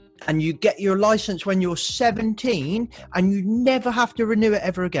 And you get your license when you're 17, and you never have to renew it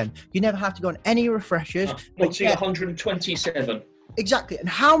ever again. You never have to go on any refreshers. Not till 127. Exactly. And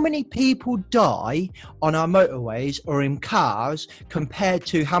how many people die on our motorways or in cars compared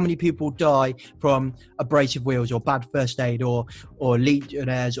to how many people die from abrasive wheels or bad first aid or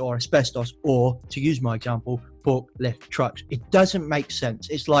Legionnaires or asbestos or, to use my example, forklift trucks? It doesn't make sense.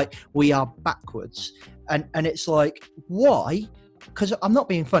 It's like we are backwards. And it's like, why? Because I'm not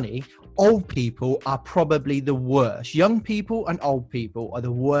being funny. Old people are probably the worst. Young people and old people are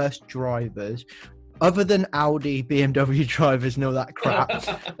the worst drivers. Other than Audi, BMW drivers and all that crap,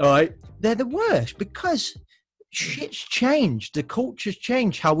 all right? They're the worst because shit's changed. The culture's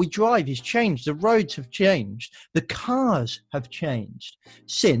changed. How we drive has changed. The roads have changed. The cars have changed.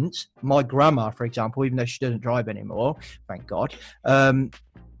 Since my grandma, for example, even though she doesn't drive anymore, thank God,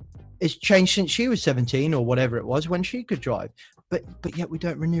 it's changed since she was 17 or whatever it was when she could drive. But yet we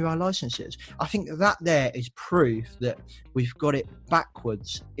don't renew our licenses. I think that there is proof that we've got it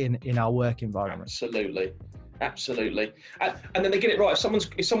backwards in our work environment. Absolutely. And then they get it right.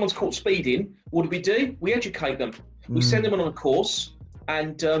 If someone's caught speeding, what do? We educate them. We send them on a course,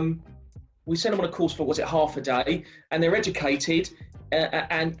 and we send them on a course for half a day, and they're educated.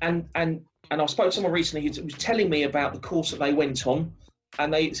 And I spoke to someone recently who was telling me about the course that they went on.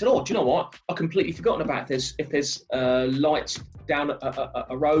 And they said, "Oh, do you know what? I've completely forgotten about if there's lights down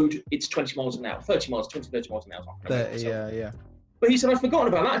a road, it's 20 miles an hour, 30 miles an hour. 30, yeah. But he said, I've forgotten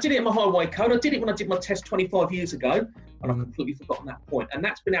about that. I did it in my highway code. I did it when I did my test 25 years ago, and I've completely forgotten that point. And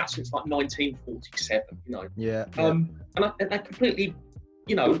that's been out since like 1947, you know. Yeah. And that completely,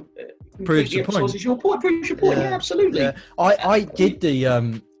 you know, proves your point. Proves your point. Yeah, absolutely. Yeah. I did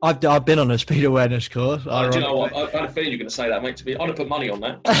the I've been on a speed awareness course. Do you know what? I had a feeling you're going to say that, mate. I'd have put money on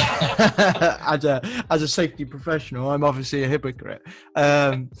that. as a safety professional, I'm obviously a hypocrite.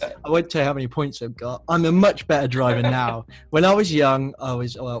 I won't tell you how many points I've got. I'm a much better driver now. When I was young,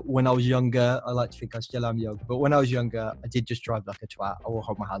 when I was younger, I like to think I still am young, but when I was younger, I did just drive like a twat. I will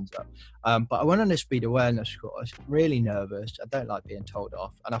hold my hands up. But I went on a speed awareness course, really nervous. I don't like being told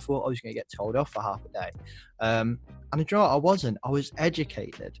off, and I thought I was going to get told off for half a day. And you know what? I wasn't. I was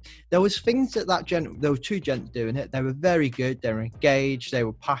educated. There was things that there were 2 gents doing it. They were very good. They were engaged. They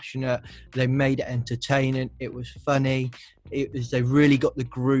were passionate. They made it entertaining. It was funny. They really got the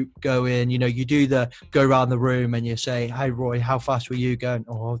group going. You know, you do the go around the room and you say, "Hey Roy, how fast were you going?"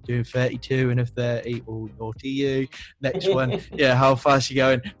 "Oh, I was doing 32 and a 30. "Oh, naughty you." Next one, "Yeah, how fast are you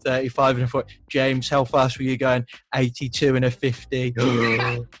going?" 35 and a 40. "James, how fast were you going?" 82 and a 50.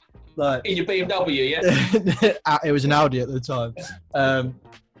 Like, in your BMW, yeah? It was an Audi at the time.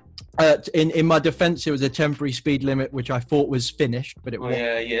 In my defence, it was a temporary speed limit, which I thought was finished, but it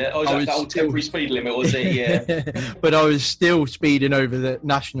wasn't. Yeah. Oh, that old temporary speed limit, was it? Yeah. But I was still speeding over the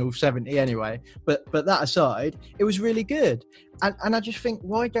national 70 anyway. But that aside, it was really good. And I just think,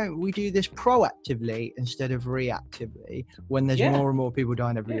 why don't we do this proactively instead of reactively when there's more and more people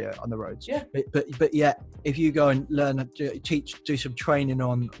dying every year on the roads? Yeah. But yet, if you go and learn, do some training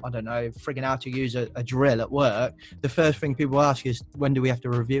on, I don't know, frigging how to use a drill at work, the first thing people ask is, when do we have to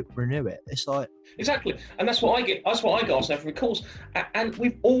renew it? It's like... Exactly. And that's what I get asked every course. And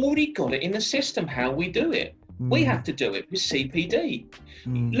we've already got it in the system how we do it. We have to do it with CPD.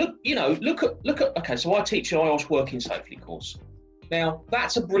 Look at, okay, so I teach an IOSH working safely course. Now,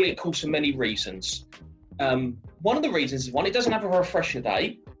 that's a brilliant course for many reasons. One of the reasons is, one, it doesn't have a refresher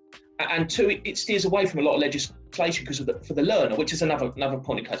date, and two, it steers away from a lot of legislation for the learner, which is another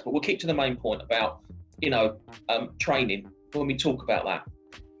point of case. But we'll keep to the main point about, training when we talk about that.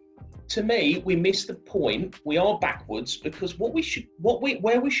 To me, we miss the point. We are backwards, because where we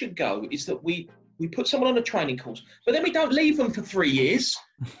should go is that we put someone on a training course, but then we don't leave them for 3 years.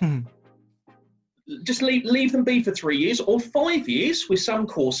 Just leave them be for 3 years or 5 years with some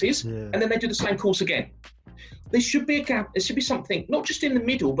courses, and then they do the same course again. There should be a gap. There should be something, not just in the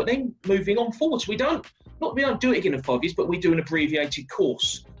middle, but then moving on forwards. We don't do it again in 5 years, but we do an abbreviated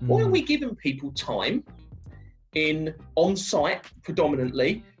course. Why are we giving people time on site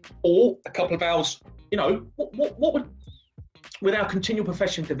predominantly, or a couple of hours? What would, with our continual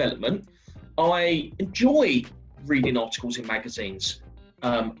professional development, I enjoy reading articles in magazines.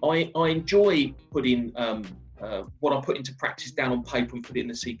 I enjoy putting what I put into practice down on paper and put it in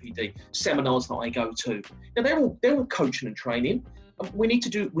the CPD. Seminars that I go to, now they're all coaching and training. We need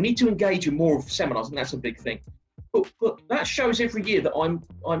to engage in more of seminars, and that's a big thing. But that shows every year that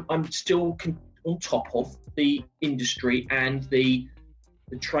I'm still on top of the industry and the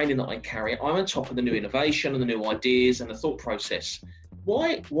training that I carry. I'm on top of the new innovation and the new ideas and the thought process.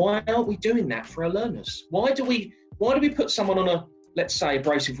 Why aren't we doing that for our learners? Why do we put someone on a, let's say,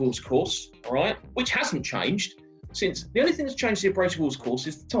 abrasive wheels course, all right, which hasn't changed since, the only thing that's changed the abrasive wheels course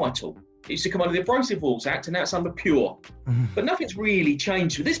is the title. It used to come under the Abrasive Wheels Act, and now it's under Pure. But nothing's really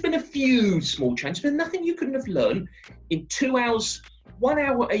changed. There's been a few small changes, but nothing you couldn't have learned in 2 hours, 1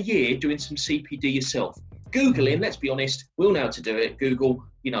 hour a year doing some CPD yourself. Googling, let's be honest, we'll know how to do it. Google,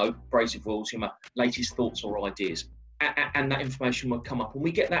 abrasive wheels, my latest thoughts or ideas. And that information will come up, and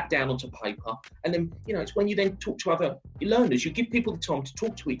we get that down onto paper. And then, it's when you then talk to other learners, you give people the time to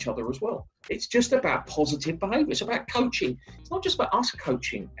talk to each other as well. It's just about positive behaviour. It's about coaching. It's not just about us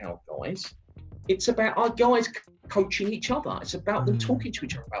coaching our guys. It's about our guys coaching each other. It's about them talking to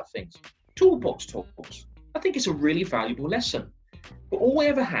each other about things. Toolbox talks. I think it's a really valuable lesson. But all we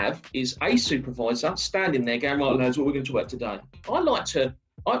ever have is a supervisor standing there going, right, lads, what we're going to talk about today.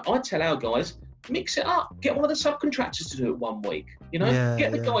 I tell our guys, mix it up. Get one of the subcontractors to do it 1 week.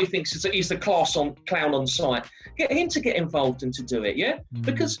 Get the guy who thinks he's the clown on site. Get him to get involved and to do it. Yeah,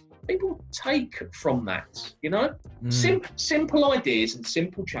 because people take from that. Simple ideas and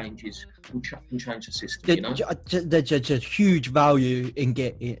simple changes can change the system. There's a huge value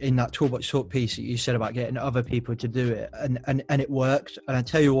in that toolbox talk piece that you said about getting other people to do it, and it works. And I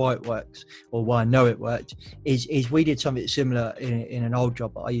tell you why it works, or why I know it worked, is we did something similar in an old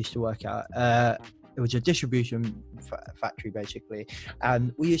job that I used to work at. It was a distribution factory basically,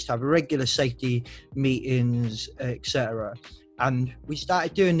 and we used to have regular safety meetings, etc. And we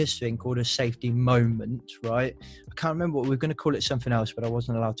started doing this thing called a safety moment, right? I can't remember what we were going to call it, something else, but I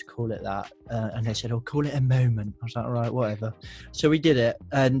wasn't allowed to call it that. And they said, call it a moment. I was like, all right, whatever. So we did it.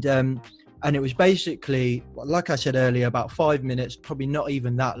 And it was basically, like I said earlier, about 5 minutes, probably not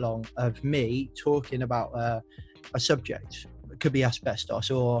even that long, of me talking about a subject. It could be asbestos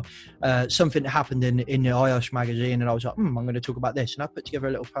or something that happened in the IOSH magazine. And I was like, I'm going to talk about this. And I put together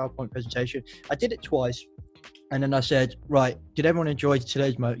a little PowerPoint presentation. I did it twice. And then I said, right, did everyone enjoy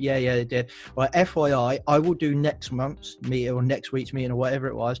today's moment? Yeah, they did. Right, FYI, I will do next month's meeting or next week's meeting or whatever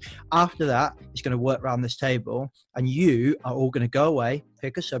it was. After that, it's going to work around this table. And you are all going to go away,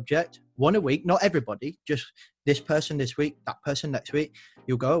 pick a subject, one a week, not everybody, just this person this week, that person next week.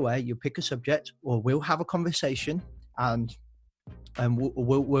 You'll go away, you'll pick a subject, or we'll have a conversation and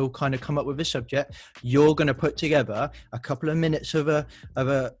we'll kind of come up with a subject. You're going to put together a couple of minutes of a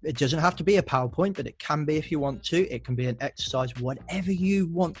it doesn't have to be a PowerPoint, but it can be if you want to. It can be an exercise, whatever you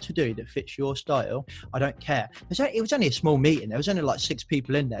want to do that fits your style. I don't care. It was only a small meeting. There was only like 6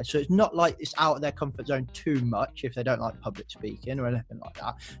 people in there, so it's not like it's out of their comfort zone too much if they don't like public speaking or anything like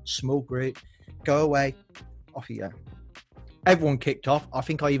that. Small group, go away, off you go. everyone kicked off. I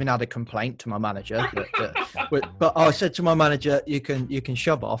think I even had a complaint to my manager. But I said to my manager, you can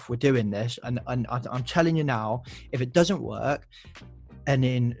shove off. We're doing this. And I'm telling you now, if it doesn't work, and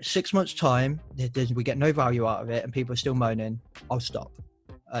in 6 months' time, we get no value out of it and people are still moaning, I'll stop.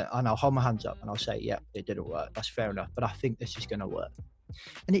 And I'll hold my hands up and I'll say, yeah, it didn't work. That's fair enough. But I think this is going to work.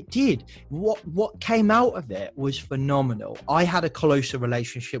 And it did. What came out of it was phenomenal. I had a closer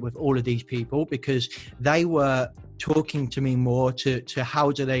relationship with all of these people because they were talking to me more to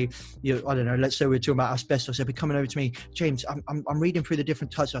how do they, I don't know, let's say we're talking about asbestos. They'd be coming over to me, James, I'm reading through the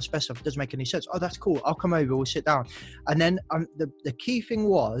different types of asbestos. It doesn't make any sense. Oh, that's cool. I'll come over. We'll sit down. And then the key thing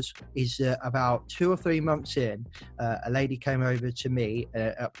is about 2 or 3 months in, a lady came over to me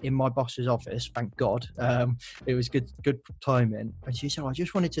in my boss's office. Thank God. It was good timing. And she said, I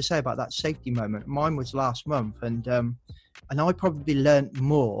just wanted to say about that safety moment. Mine was last month. And I probably learned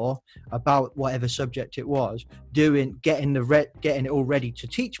more about whatever subject it was getting it all ready to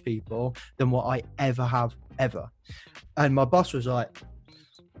teach people than what I ever have. And my boss was like,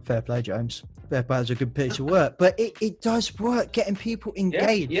 fair play, James. Fair play, it's a good piece of work. But it does work, getting people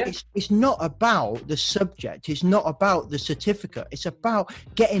engaged. Yeah. It's not about the subject. It's not about the certificate. It's about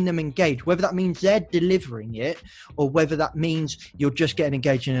getting them engaged, whether that means they're delivering it or whether that means you're just getting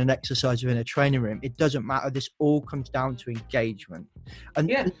engaged in an exercise within a training room. It doesn't matter. This all comes down to engagement. And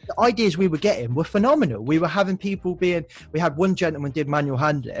the ideas we were getting were phenomenal. We were having people we had one gentleman did manual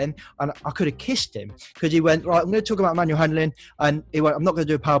handling, and I could have kissed him because he went, right, I'm going to talk about manual handling. And he went, I'm not going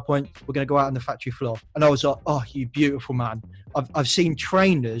to do a PowerPoint. We're going to go out on the factory floor. And I was like, oh, you beautiful man. I've seen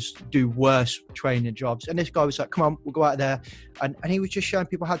trainers do worse training jobs. And this guy was like, come on, we'll go out there. And he was just showing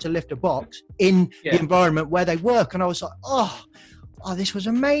people how to lift a box in the environment where they work. And I was like, oh, this was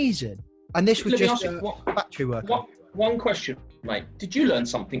amazing. And this was just factory work. One question, mate. Did you learn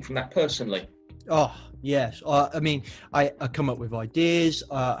something from that personally? Oh, yes. I mean, I come up with ideas.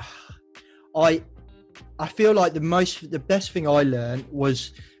 I feel like the best thing I learned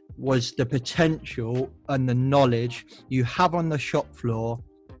was the potential and the knowledge you have on the shop floor,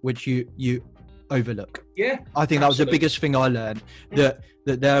 which you overlook. Yeah, I think that was the biggest thing I learned. That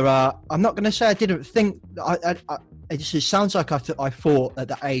there are. I'm not going to say I didn't think. It just sounds like I thought at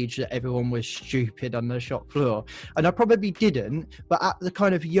the age that everyone was stupid on the shop floor, and I probably didn't. But at the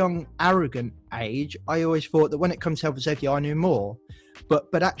kind of young, arrogant age, I always thought that when it comes to health and safety, I knew more.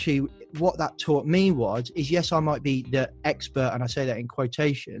 But actually, what that taught me is yes, I might be the expert, and I say that in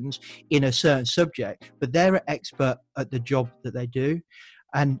quotations, in a certain subject, but they're an expert at the job that they do.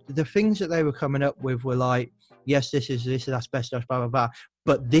 And the things that they were coming up with were like, yes, this is asbestos, blah, blah, blah,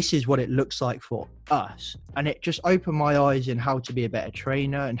 but this is what it looks like for us. And it just opened my eyes in how to be a better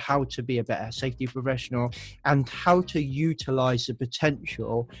trainer and how to be a better safety professional and how to utilize the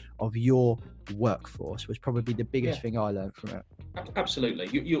potential of your workforce was probably the biggest thing I learned from it. Absolutely.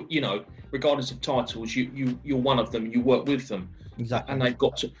 You know, regardless of titles, you're one of them, you work with them. Exactly. And they've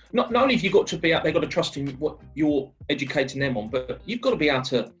got to, not only have you got to be out, they've got to trust in what you're educating them on, but you've got to be able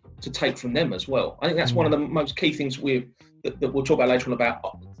to take from them as well. I think that's one of the most key things that we'll talk about later on, about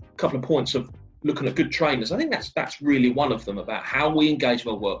a couple of points of looking at good trainers. I think that's really one of them, about how we engage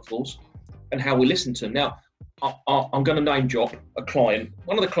with our workforce and how we listen to them. Now, I'm going to name drop a client.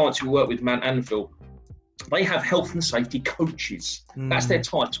 One of the clients who work with Mount Anvil, they have health and safety coaches. That's their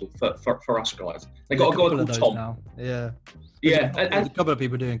title for us guys. They got a guy called Tom. Now. Yeah. Yeah. There's a couple of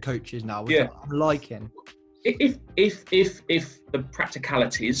people doing coaches now. Yeah. I'm liking. If the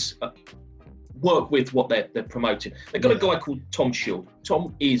practicalities work with what they're promoting, they've got a guy called Tom Shield.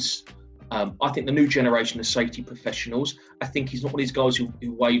 Tom is, I think, the new generation of safety professionals. I think he's not one of these guys who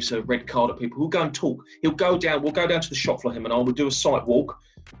waves a red card at people. Who'll go and talk. We'll go down to the shop floor, him and I. We'll do a site walk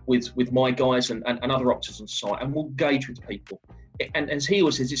with my guys and other operators on site, and we'll engage with people. And as he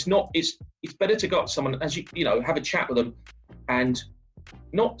always says, it's better to go up to someone, as you know, have a chat with them, and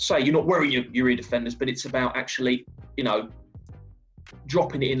not say you're not wearing your ear defenders, but it's about actually, you know,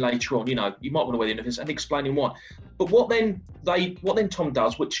 dropping it in later on. You know, you might want to wear the ear defenders and explaining why. But what then Tom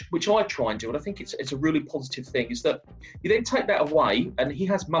does, which I try and do, and I think it's a really positive thing, is that you then take that away, and he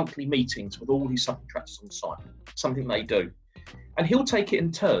has monthly meetings with all his subcontractors on site, something they do, and he'll take it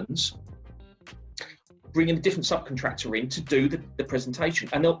in turns, bringing a different subcontractor in to do the presentation.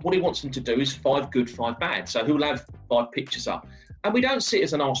 And what he wants them to do is 5 good, 5 bad. So he'll have 5 pictures up. And we don't sit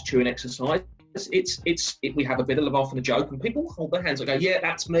as an arse chewing exercise. We have a bit of a laugh and a joke, and people hold their hands and go, yeah,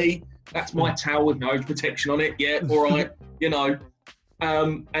 that's me. That's my towel with no protection on it. Yeah, all right, you know.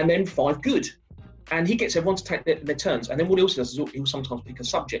 And then 5 good. And he gets everyone to take their turns. And then what he also does is he'll sometimes pick a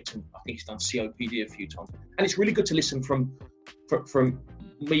subject. And I think he's done COPD a few times. And it's really good to listen from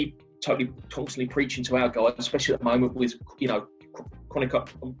me constantly preaching to our guys, especially at the moment with, chronic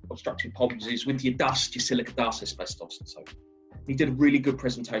obstructive pulmonary disease, with your dust, your silica dust, asbestos, and so on. He did a really good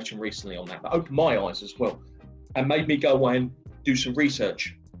presentation recently on that opened my eyes as well, and made me go away and do some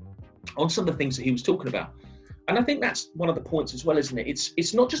research on some of the things that he was talking about. And I think that's one of the points as well, isn't it?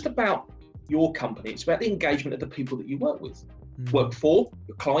 It's not just about your company, it's about the engagement of the people that you work with, work for,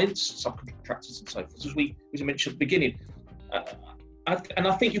 your clients, subcontractors, and so forth, as we mentioned at the beginning. And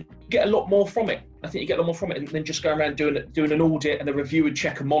I think you get a lot more from it. I think you get a lot more from it than just going around doing an audit and a review and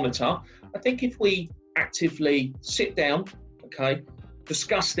check and monitor. I think if we actively sit down,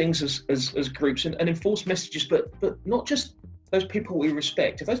 discuss things as groups and enforce messages, but not just those people we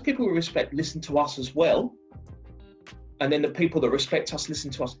respect. If those people we respect listen to us as well, and then the people that respect us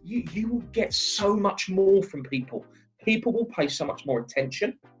listen to us, you will get so much more from people. People will pay so much more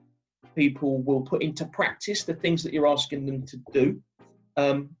attention. People will put into practice the things that you're asking them to do.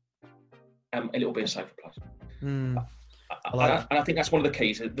 And it'll be a safer place. I think that's one of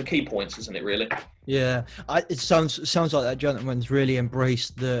the key points, isn't it? Really? Yeah. It sounds like that gentleman's really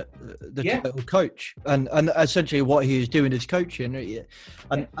embraced the title coach, and essentially what he is doing is coaching.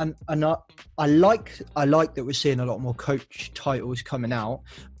 And I like that we're seeing a lot more coach titles coming out,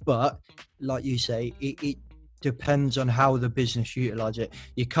 but like you say, it depends on how the business utilize it.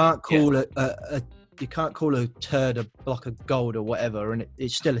 You can't call you can't call a turd a block of gold or whatever, and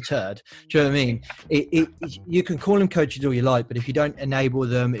it's still a turd. Do you know what I mean? You can call them coaches all you like, but if you don't enable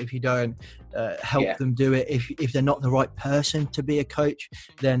them, if you don't help them do it, if they're not the right person to be a coach,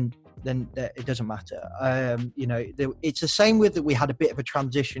 then it doesn't matter. It's the same with that. We had a bit of a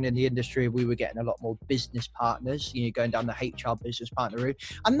transition in the industry. We were getting a lot more business partners, going down the HR business partner route,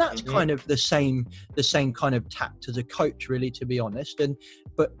 and that's kind of the same kind of tact as a coach, really, to be honest.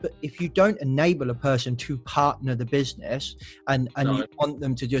 But if you don't enable a person to partner the business and you want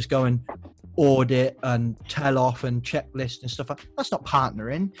them to just go and audit and tell off and checklist and stuff, that's not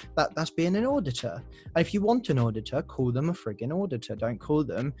partnering. That's being an auditor. And if you want an auditor, call them a frigging auditor. Don't call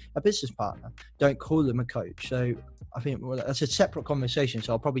them a business partner. Don't call them a coach. So I think that's a separate conversation.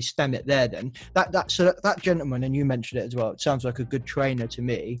 So I'll probably stem it there then. That gentleman, and you mentioned it as well, it sounds like a good trainer to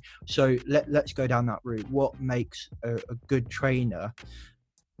me. So let's go down that route. What makes a good trainer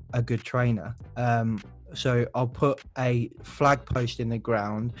a good trainer? So I'll put a flag post in the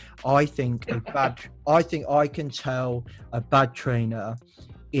ground. I think I can tell a bad trainer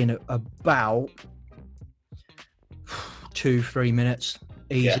in about 2-3 minutes.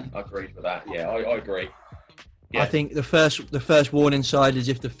 Easy. Yeah, I agree with that. Yeah, I agree. Yeah. I think the first warning slide is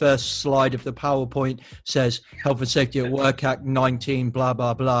if the first slide of the PowerPoint says Health and Safety at Work Act 19 blah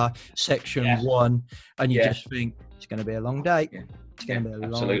blah blah section 1, and you just think it's going to be a long day. Yeah. It's going to be a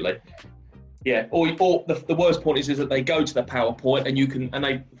long absolutely. Yeah, or the worst point is that they go to the PowerPoint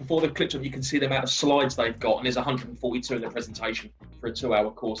and before they've clicked on, you can see the amount of slides they've got, and there's 142 in the presentation for a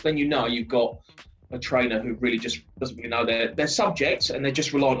 2-hour course. Then you've got a trainer who really just doesn't really know their subjects, and they're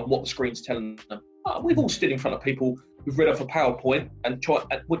just relying on what the screen's telling them. We've all stood in front of people who've read off a PowerPoint and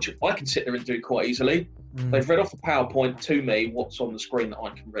which I can sit there and do quite easily. They've read off the PowerPoint to me what's on the screen that I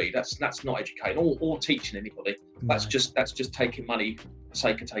can read. That's not educating or teaching anybody. That's just taking money for the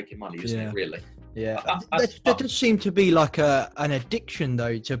sake of taking money, isn't it, really? Yeah. There does seem to be like an addiction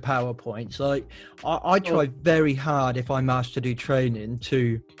though to PowerPoints. Like I try very hard if I'm asked to do training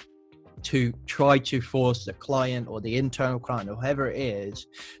to try to force the client or the internal client or whoever it is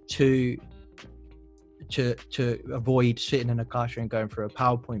to avoid sitting in a classroom going through a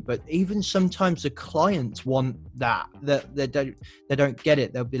PowerPoint. But even sometimes the clients want that they don't get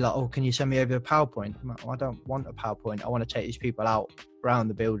it. They'll be like, oh, can you send me over a PowerPoint? I don't want a PowerPoint. I want to take these people out around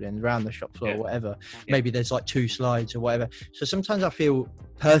the building, around the shop floor, whatever. Maybe there's like 2 slides or whatever. So sometimes I feel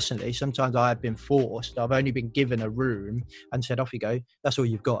personally, sometimes I have been forced. I've only been given a room and said, off you go. That's all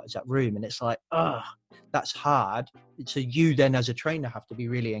you've got is that room. And it's like, that's hard. So you then as a trainer have to be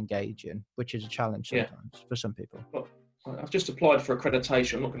really engaging, which is a challenge sometimes for some people. Well, I've just applied for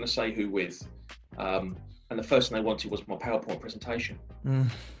accreditation. I'm not going to say who with. And the first thing they wanted was my PowerPoint presentation.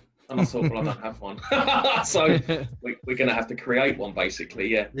 And I thought, well, I don't have one. So we're going to have to create one, basically.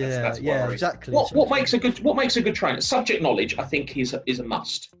 Yeah, that's exactly. What makes a good trainer? Subject knowledge, I think, is a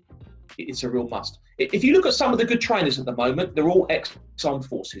must. It's a real must. If you look at some of the good trainers at the moment, they're all ex-armed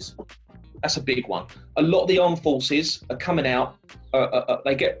forces. That's a big one. A lot of the armed forces are coming out.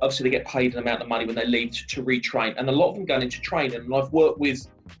 They get paid an amount of money when they leave to retrain, and a lot of them going into training. And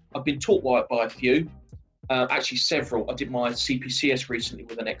I've been taught by a few. Actually, several. I did my CPCS recently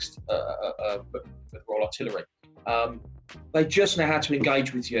with the next Royal Artillery. They just know how to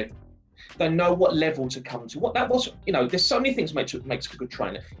engage with you. They know what level to come to. What that was, there's so many things makes a good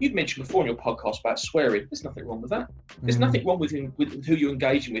trainer. You've mentioned before in your podcast about swearing. There's nothing wrong with that. There's nothing wrong with who you're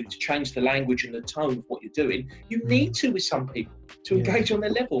engaging with to change the language and the tone of what you're doing. You need to with some people to engage on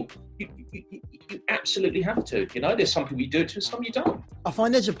their level. You absolutely have to. There's some people you do it to, some you don't. I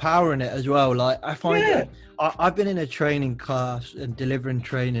find there's a power in it as well. Like I find that I've been in a training class and delivering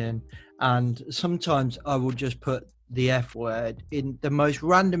training, and sometimes I will just put the F word in the most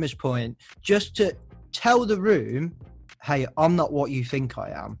randomest point just to tell the room, hey, I'm not what you think I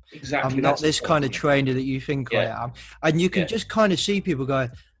am. Exactly. I'm not this kind of trainer that you think I am. And you can just kind of see people go,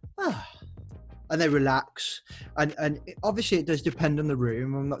 and they relax. And obviously it does depend on the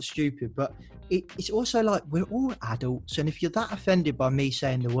room. I'm not stupid, but it's also like we're all adults. And if you're that offended by me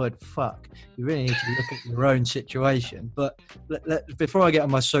saying the word fuck, you really need to look at your own situation. But before I get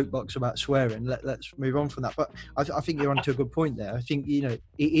on my soapbox about swearing, let's move on from that. But I think you're onto a good point there. I think, it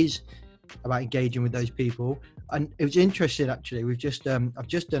is about engaging with those people. And it was interesting, actually. I've just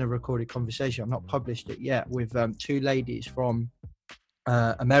done a recorded conversation. I've not published it yet, with two ladies from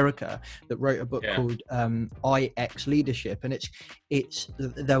America that wrote a book called IX Leadership, and it's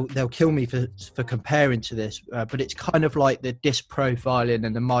they'll kill me for comparing to this, but it's kind of like the DISC profiling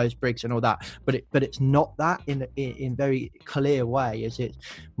and the Myers-Briggs and all that, but it's not that in very clear way. It's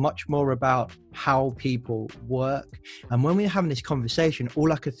much more about how people work. And when we were having this conversation,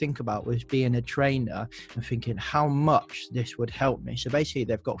 all I could think about was being a trainer and thinking how much this would help me. So basically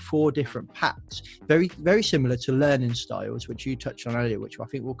they've got 4 different packs, very, very similar to learning styles, which you touched on earlier, which I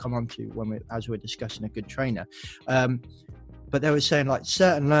think we'll come on to as we're discussing a good trainer. But they were saying like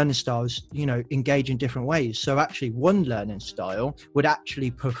certain learning styles, engage in different ways. So actually one learning style would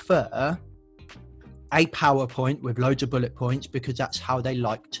actually prefer a PowerPoint with loads of bullet points because that's how they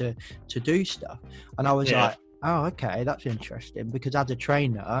like to do stuff. And I was like, oh, okay, that's interesting, because as a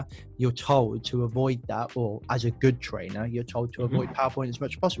trainer, you're told to avoid that, or as a good trainer, you're told to avoid PowerPoint as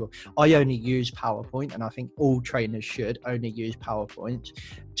much as possible. I only use PowerPoint, and I think all trainers should only use PowerPoint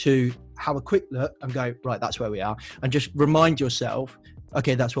to have a quick look and go, right, that's where we are, and just remind yourself,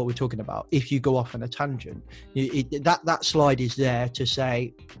 okay, that's what we're talking about. If you go off on a tangent, that slide is there to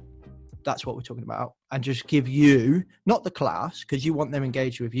say, that's what we're talking about, and just give you, not the class, because you want them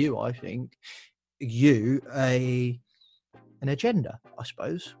engaged with you, I think, you an agenda, I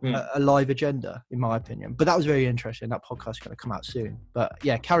suppose, a live agenda, in my opinion. But that was very interesting. That podcast's going to come out soon. But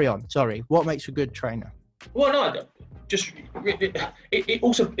yeah, carry on. Sorry. What makes a good trainer? Well, no, just it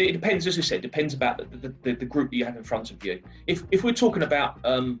also depends, as I said, depends about the group that you have in front of you. If we're talking about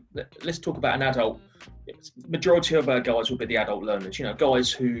let's talk about an adult. Majority of our guys will be the adult learners,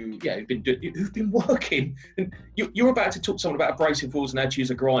 guys who've been working. And you're about to talk to someone about abrasive wheels and how to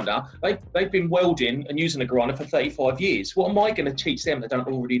use a grinder. They've been welding and using a grinder for 35 years. What am I going to teach them they don't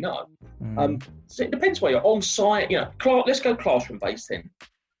already know? So it depends where you're on site. Let's go classroom based then.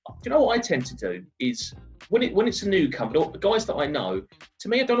 Do you know what I tend to do is when it's a newcomer, or the guys that I know, to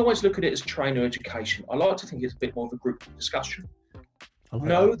me, I don't always look at it as trainer education. I like to think it's a bit more of a group discussion. Okay.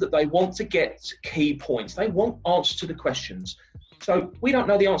 Know that they want to get key points. They want answers to the questions. So we don't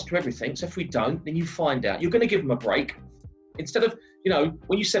know the answer to everything. So if we don't, then you find out. You're going to give them a break. Instead of,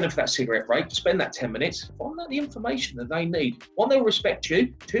 when you send them for that cigarette break, spend that 10 minutes, find out the information that they need. 1, they'll respect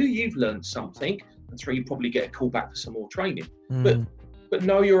you. 2, you've learned something. And 3, you probably get a call back for some more training. But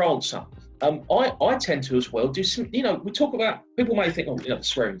know your answer. I tend to as well do some, we talk about, people may think, the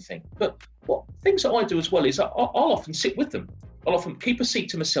swearing thing. But what things that I do as well is I'll often sit with them. I'll often keep a seat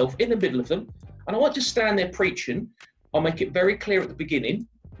to myself in the middle of them, and I won't just stand there preaching. I'll make it very clear at the beginning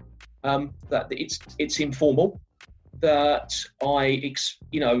that it's informal. That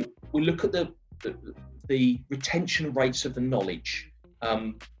we look at the retention rates of the knowledge.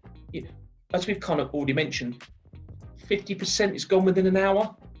 As we've kind of already mentioned, 50% is gone within an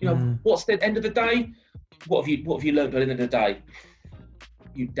hour. What's the end of the day? What have you learned by the end of the day?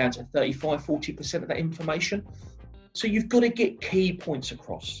 You're down to 35-40% of that information. So you've got to get key points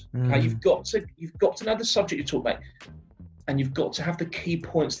across. Okay? You've got to know the subject you're talking about, and you've got to have the key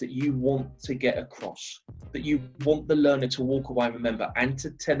points that you want to get across, that you want the learner to walk away and remember, and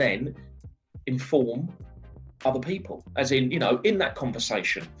to then inform other people, as in in that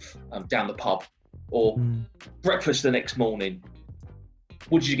conversation down the pub or breakfast the next morning.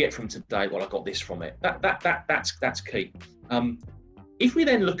 What did you get from today? Well, I got this from it. That's key. If we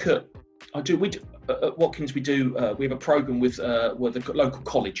then look at at Watkins, we have a program with the local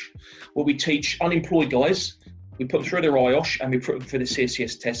college where we teach unemployed guys. We put them through their IOSH and we put them through the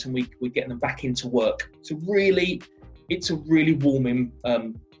CSCS test, and we're getting them back into work. It's a really warming.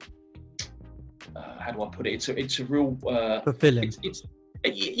 How do I put it? It's a real fulfilling.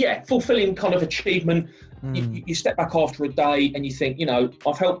 yeah, fulfilling kind of achievement. You step back after a day and you think, you know,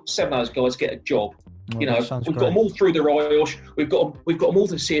 I've helped 7 of those guys get a job. Well, you know, we've got them all through the IOSH, we've got them all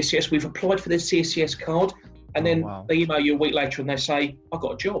to the CSCS, we've applied for their CSCS card, and then they email you a week later and they say, I've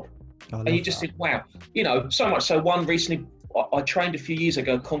got a job. And you just think, wow, you know, so much so one recently, I trained a few years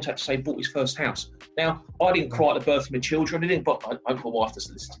ago, contact to say bought his first house. Now, I didn't cry at the birth of my children. I didn't, but I hope my wife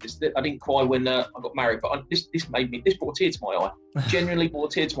doesn't listen to this. I didn't cry when I got married, but this brought a tear to my eye. Genuinely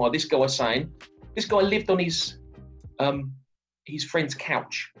brought a tear to my eye. This guy saying, this guy lived on his friend's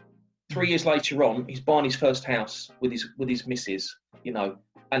couch. 3 years later on, he's buying his first house with his missus, you know,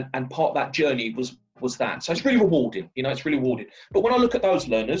 and part of that journey was that. So it's really rewarding, you know, it's really rewarding. But when I look at those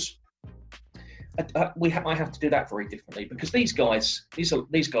learners, I have to do that very differently, because these guys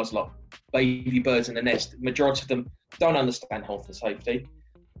are like baby birds in a nest. The majority of them don't understand health and safety.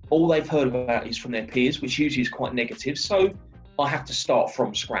 All they've heard about is from their peers, which usually is quite negative. So I have to start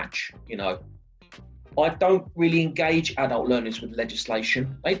from scratch, you know. I don't really engage adult learners with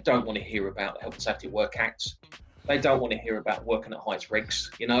legislation. They don't want to hear about the Health and Safety at Work Act. They don't want to hear about working at heights regs,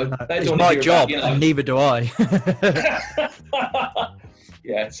 you know. It's my job, and neither do I.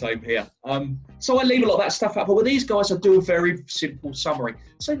 Yeah, same here. So I leave a lot of that stuff out. But with these guys, I do a very simple summary.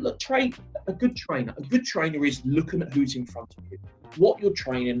 So look, a good trainer is looking at who's in front of you, what you're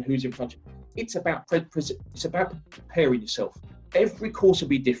training, who's in front of you. It's about preparing yourself. Every course will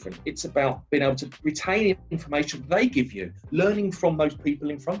be different. It's about being able to retain information they give you, learning from those people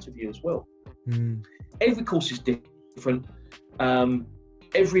in front of you as well. Every course is different.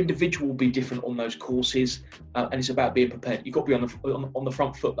 Every individual will be different on those courses, and it's about being prepared. You've got to be on the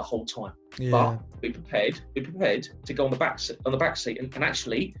front foot the whole time. Yeah. But be prepared to go on the back seat and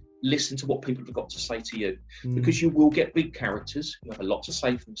actually listen to what people have got to say to you, because you will get big characters who have a lot to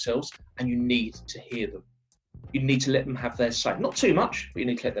say for themselves, and you need to hear them. You need to let them have their say. Not too much, but you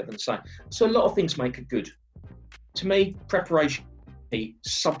need to let them say. So a lot of things make it good. To me, preparation,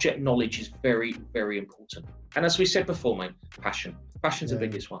 subject knowledge is very, very important. And as we said before, mate, passion. Passion's the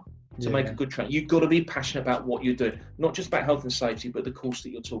biggest one. To make a good trainer, you've got to be passionate about what you're doing. Not just about health and safety, but the course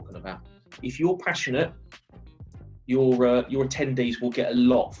that you're talking about. If you're passionate, your attendees will get a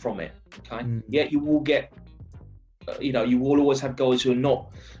lot from it. Okay. Yeah, you will get, you will always have guys who are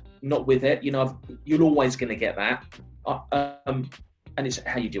not with it. You know, you're always going to get that. And it's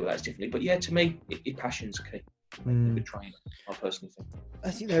how you deal with that is differently. But yeah, to me, passion's key. Good trainer, I personally think. I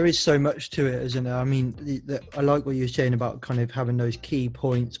think there is so much to it, isn't there? I mean, I like what you're saying about kind of having those key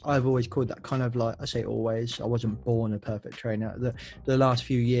points. I've always called that kind of like, I say always, I wasn't born a perfect trainer. The last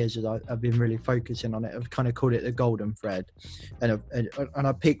few years that I've been really focusing on it, I've kind of called it the golden thread. And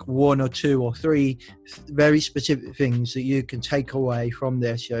I pick one or two or three very specific things that you can take away from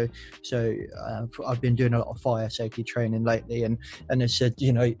this. So I've been doing a lot of fire safety training lately, and I said,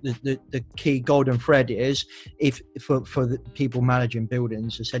 you know, the key golden thread is, if for the people managing buildings,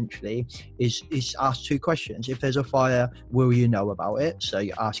 essentially, is ask two questions. If there's a fire, will you know about it? So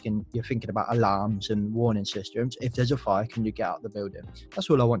you're thinking about alarms and warning systems. If there's a fire, can you get out of the building?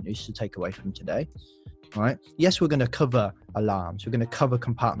 That's all I want you to take away from today. All right. Yes, we're going to cover alarms. We're going to cover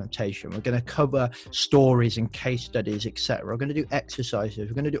compartmentation. We're going to cover stories and case studies, etc. We're going to do exercises.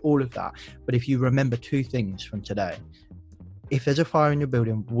 We're going to do all of that. But if you remember two things from today, if there's a fire in your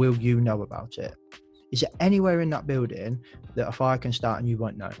building, will you know about it? Is there anywhere in that building that a fire can start and you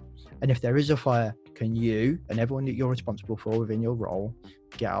won't know? And if there is a fire, can you and everyone that you're responsible for within your role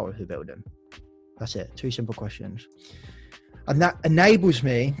get out of the building? That's it. Two simple questions. And that enables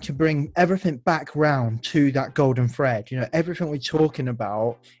me to bring everything back round to that golden thread. You know, everything we're talking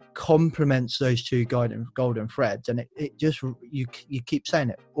about complements those two golden threads. And it just, you keep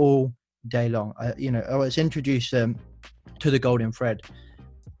saying it all day long. I was introduced to the golden thread.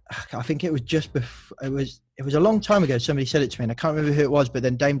 I think it was just before, it was a long time ago. Somebody said it to me, and I can't remember who it was, but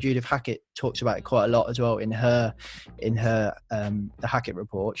then Dame Judith Hackett talks about it quite a lot as well in her the Hackett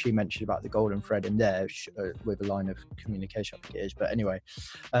report. She mentioned about the golden thread in there with a line of communication, I think it is. But anyway,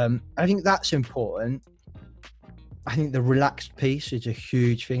 I think that's important. I think the relaxed piece is a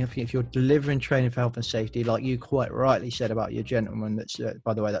huge thing. I think if you're delivering training for health and safety, like you quite rightly said about your gentleman, that's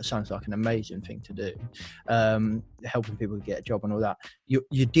by the way, that sounds like an amazing thing to do, helping people get a job and all that.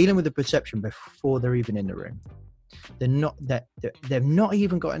 You're dealing with the perception before they're even in the room. They've not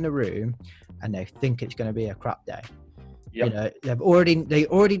even got in the room, and they think it's going to be a crap day. Yep. You know, they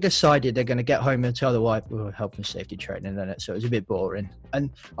already decided they're going to get home and tell the wife, health and safety training, and so it was a bit boring. And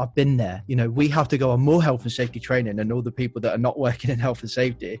I've been there. You know, we have to go on more health and safety training than all the people that are not working in health and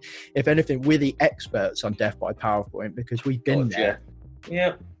safety. If anything, we're the experts on death by PowerPoint because we've been there.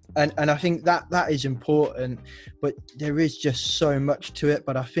 Yeah. And I think that is important, but there is just so much to it.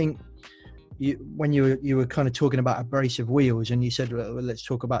 But I think when you were kind of talking about abrasive wheels, and you said, well, let's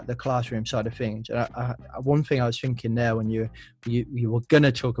talk about the classroom side of things. And one thing I was thinking there when you were going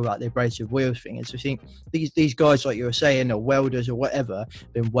to talk about the abrasive wheels thing is, I think these guys, like you were saying, or welders or whatever,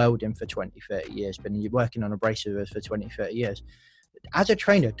 been welding for 20, 30 years, been working on abrasive wheels for 20, 30 years. As a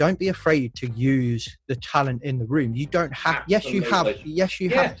trainer, don't be afraid to use the talent in the room. You don't have, Absolutely. yes, you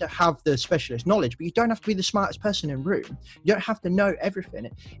have to have the specialist knowledge, but you don't have to be the smartest person in the room. You don't have to know everything.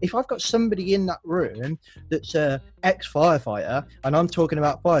 If I've got somebody in that room that's a ex-firefighter and I'm talking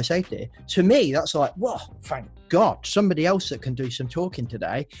about fire safety, to me, that's like, whoa, thank God, somebody else that can do some talking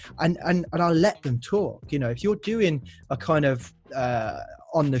today, and I'll let them talk. You know, if you're doing a kind of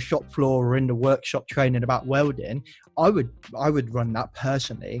on the shop floor or in the workshop training about welding, I would run that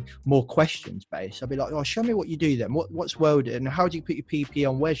personally more questions based. I'd be like, oh, show me what you do then. What's welding? How do you put your PPE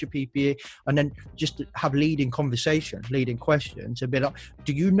on? Where's your PPE? And then just have leading conversations, leading questions, and be like,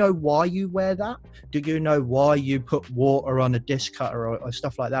 do you know why you wear that? Do you know why you put water on a disc cutter or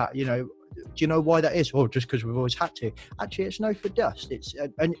stuff like that? You know, do you know why that is? Well, just because we've always had to. Actually, it's no for dust. It's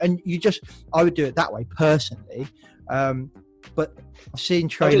and you just, I would do it that way personally. But I've seen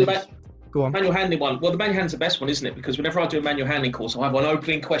trainers. Go on. Manual handling one. Well, the manual handling's the best one, isn't it? Because whenever I do a manual handling course, I have one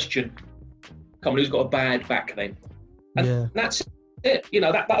opening question. Come on, who's got a bad back then? And that's it. You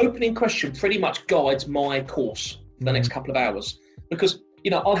know, that opening question pretty much guides my course for the next couple of hours. Because,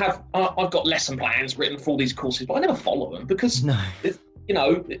 you know, I've got lesson plans written for all these courses, but I never follow them because, you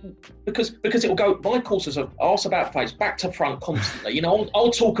know, because it will go, my courses are arse about face, back to front constantly. You know,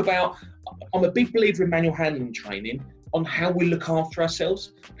 I'll talk about, I'm a big believer in manual handling training, on how we look after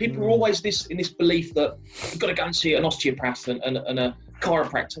ourselves. People are always in this belief that you've got to go and see an osteopath and a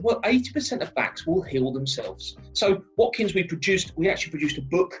chiropractor. Well, 80% of backs will heal themselves. So Watkins, we actually produced a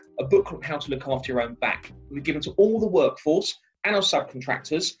book on how to look after your own back. We've given to all the workforce and our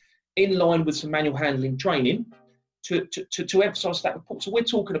subcontractors in line with some manual handling training to emphasise that report. So we're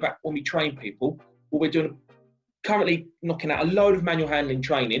talking about, when we train people, what we're doing currently knocking out a load of manual handling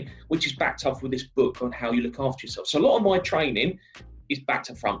training, which is backed up with this book on how you look after yourself. So a lot of my training is back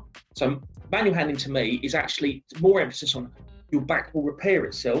to front. So manual handling to me is actually more emphasis on your back will repair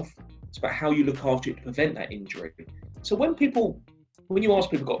itself. It's about how you look after it to prevent that injury. So when you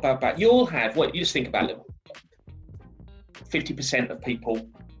ask people got a bad back, you'll have, you just think about it, 50% of people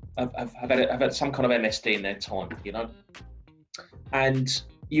have had some kind of MSD in their time, you know, and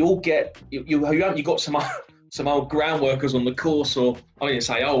you'll get, you got some old ground workers on the course, or I mean to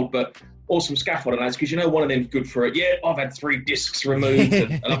say old, but awesome scaffolding lads, because you know one of them's good for it. Yeah, I've had 3 discs removed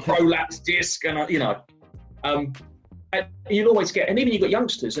and a prolapse disc, and and you'll always get, and even you've got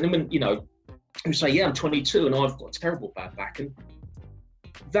youngsters, and then who say, yeah, I'm 22 and I've got a terrible bad back, and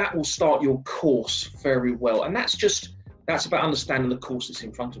that will start your course very well. And that's about understanding the course that's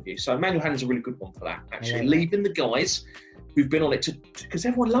in front of you. So manual handling is a really good one for that. Actually, leaving the guys who've been on it because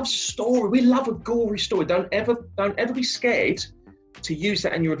everyone loves a story. We love a gory story. Don't ever be scared to use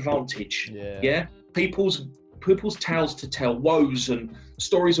that in your advantage. Yeah. People's tales to tell, woes and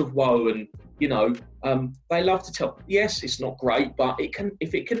stories of woe, and they love to tell. Yes, it's not great, but it can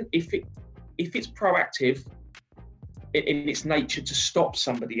if it's proactive in its nature to stop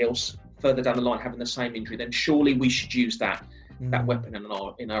somebody else further down the line having the same injury, then surely we should use that weapon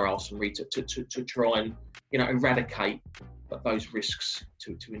in our arsenal to try and eradicate those risks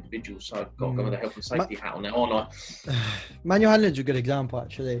to individuals. So I've got to go with the health and safety hat on now, aren't I? Manual handling is a good example,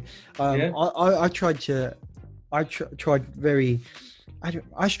 actually. I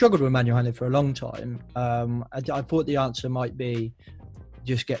struggled with manual handling for a long time. I thought the answer might be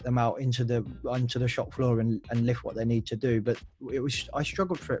just get them out into the shop floor and lift what they need to do, but I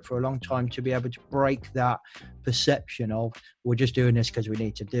struggled for it for a long time to be able to break that perception of we're just doing this because we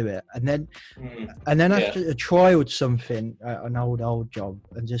need to do it, and then I trialed something, an old job,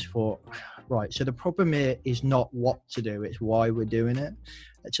 and just thought, right, so the problem here is not what to do, it's why we're doing it.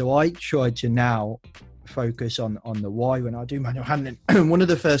 So I tried to now focus on the why when I do manual handling. One of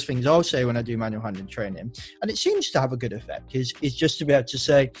the first things I'll say when I do manual handling training, and it seems to have a good effect, is just to be able to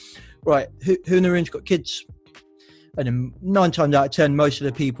say, right, who in the room's got kids? And then 9 times out of 10, most of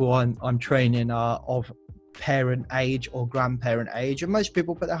the people I'm training are of parent age or grandparent age, and most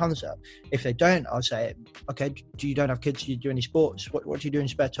people put their hands up. If they don't, I'll say, okay, you don't have kids, do you do any sports? What do you do in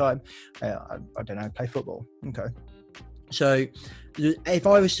spare time? I don't know, play football. Okay. So if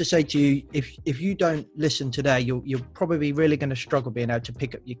I was to say to you, if you don't listen today, you're probably really going to struggle being able to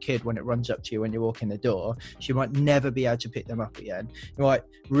pick up your kid when it runs up to you when you walk in the door. So you might never be able to pick them up again. You might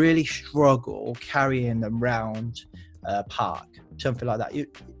really struggle carrying them round a park, something like that.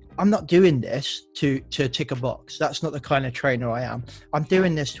 I'm not doing this to tick a box. That's not the kind of trainer I am. I'm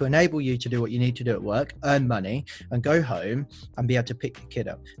doing this to enable you to do what you need to do at work, earn money, and go home and be able to pick your kid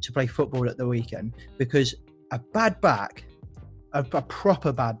up to play football at the weekend. Because a bad back, a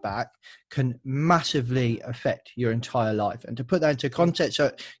proper bad back, can massively affect your entire life. And to put that into context, so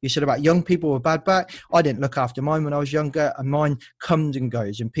you said about young people with bad back. I didn't look after mine when I was younger, and mine comes and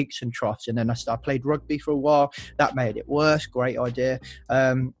goes in peaks and troughs. And then I played rugby for a while. That made it worse. Great idea.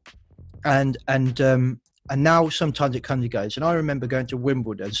 And now sometimes it comes and goes. And I remember going to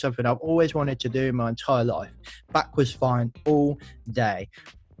Wimbledon, something I've always wanted to do in my entire life. Back was fine all day.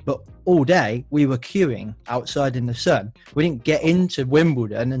 But all day we were queuing outside in the sun. We didn't get into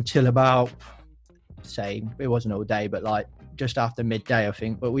Wimbledon until about, say, it wasn't all day, but like just after midday, I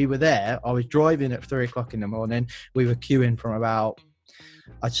think. But we were there. I was driving at 3 o'clock in the morning. We were queuing from about,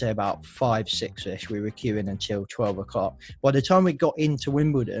 I'd say about 5, 6-ish. We were queuing until 12 o'clock. By the time we got into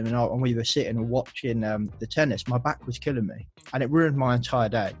Wimbledon and we were sitting and watching the tennis, my back was killing me and it ruined my entire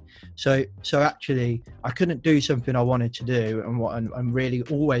day. So actually, I couldn't do something I wanted to do and what I really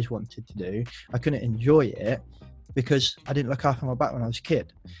always wanted to do. I couldn't enjoy it because I didn't look after my back when I was a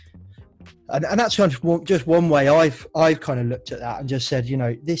kid. And that's just one way I've kind of looked at that and just said,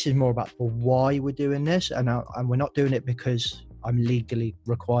 this is more about the why we're doing this, and we're not doing it because I'm legally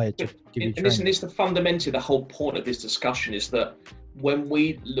required to give you training. Listen, it's fundamentally the whole point of this discussion is that when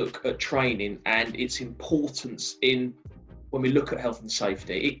we look at training and its importance when we look at health and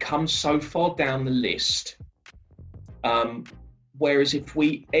safety, it comes so far down the list. Whereas if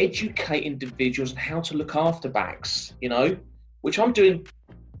we educate individuals on how to look after backs, which I'm doing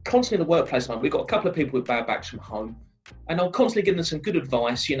constantly in the workplace now. We've got a couple of people with bad backs from home, and I'm constantly giving them some good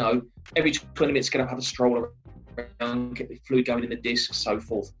advice, every 20 minutes get up, have a stroll around, get the fluid going in the disc, so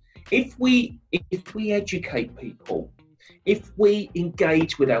forth. If we educate people, if we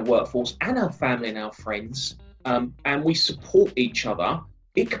engage with our workforce and our family and our friends, and we support each other,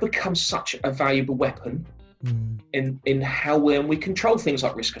 it can become such a valuable weapon in how we control things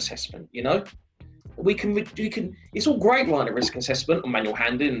like risk assessment. We can. It's all great line of risk assessment and manual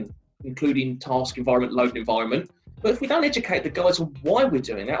handling, including task environment, load environment. But if we don't educate the guys on why we're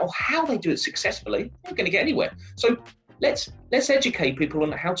doing that or how they do it successfully, we're not going to get anywhere. So let's educate people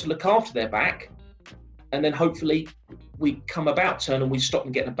on how to look after their back, and then hopefully we come about turn and we stop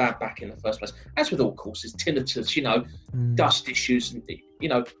them getting a bad back in the first place. As with all courses, tinnitus, dust issues, and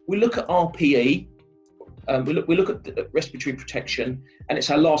we look at RPE. We look at respiratory protection, and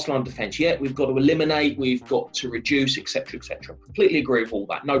it's our last line of defence. Yeah, we've got to eliminate, we've got to reduce, etc., etc. Completely agree with all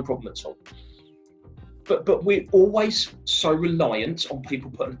that, no problem at all. But we're always so reliant on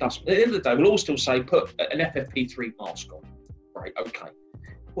people putting dust. At the end of the day, we'll all still say put an FFP3 mask on. Right, okay.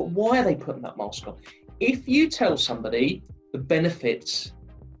 But why are they putting that mask on? If you tell somebody the benefits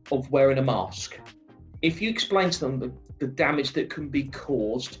of wearing a mask, if you explain to them the damage that can be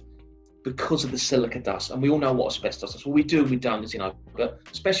caused because of the silica dust, and we all know what asbestos is. What we do, we've done is, but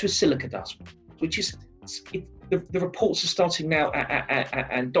especially with silica dust, which is the reports are starting now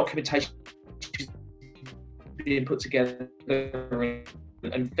and documentation being put together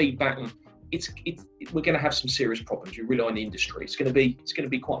and feedback, and we're going to have some serious problems. You rely on the industry. It's going to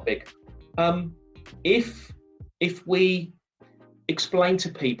be quite big. If we explain to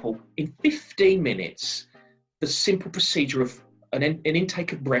people in 15 minutes the simple procedure of an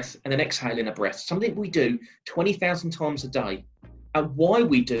intake of breath and an exhaling of breath, something we do 20,000 times a day, and why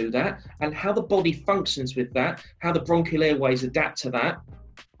we do that, and how the body functions with that, how the bronchial airways adapt to that,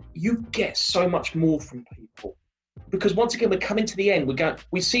 you get so much more from people. Because once again, we're coming to the end.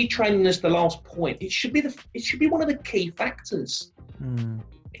 We see training as the last point. It should be one of the key factors.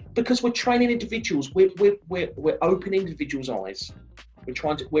 Because we're training individuals, we're opening individuals' eyes.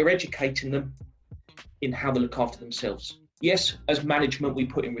 We're educating them in how they look after themselves. Yes, as management, we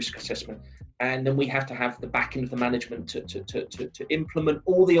put in risk assessment, and then we have to have the backing of the management to implement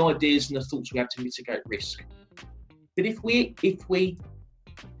all the ideas and the thoughts we have to mitigate risk. But if we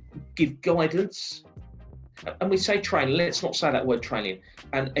give guidance, and we say training, let's not say that word training,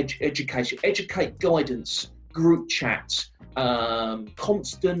 and education, educate, guidance, group chats,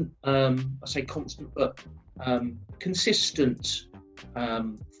 consistent,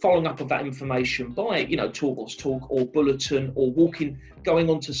 following up of that information by, talk or bulletin or going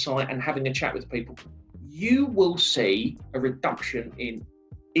onto site and having a chat with people, you will see a reduction in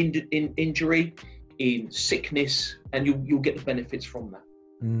injury, in sickness, and you'll get the benefits from that.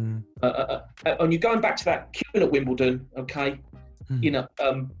 And you're going back to that queuing at Wimbledon, okay? And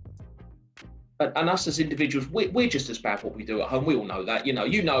us as individuals, we're just as bad what we do at home. We all know that.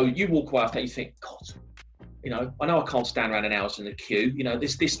 You walk away after that, you think, God, I know I can't stand around an hour in the queue.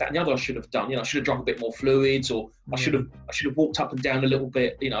 This, that, and the other I should have done. I should have drunk a bit more fluids, or I should have walked up and down a little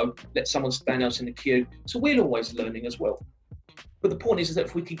bit. Let someone stand else in the queue. So we're always learning as well. But the point is that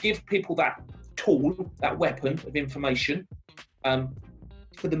if we could give people that tool, that weapon of information,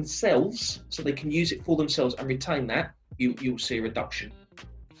 for themselves, so they can use it for themselves and retain that, you'll see a reduction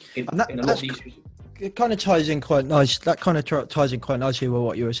in a lot of the issues. It kind of ties in quite nice. That kind of ties in quite nicely with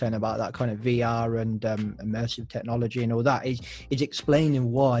what you were saying about that kind of VR and immersive technology and all that. Is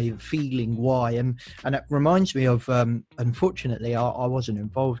explaining why, feeling why, and it reminds me of. Unfortunately, I wasn't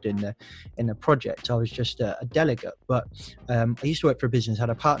involved in the project. I was just a delegate. But I used to work for a business, had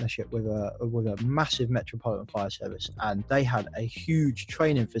a partnership with a massive metropolitan fire service, and they had a huge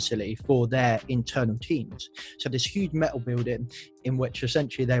training facility for their internal teams. So this huge metal building in which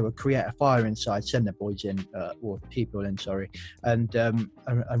essentially they would create a fire inside, send the boys in, or people in,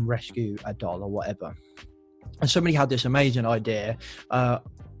 and rescue a doll or whatever. And somebody had this amazing idea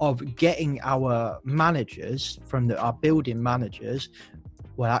of getting our managers our building managers.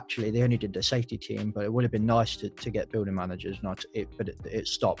 Well, actually, they only did the safety team, but it would have been nice to get building managers. But it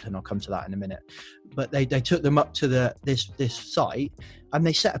stopped, and I'll come to that in a minute. But they took them up to this site, and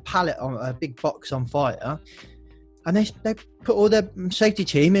they set a pallet on a big box on fire. And they put all their safety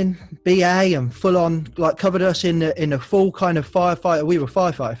team in BA and full on, like, covered us in a full kind of firefighter. We were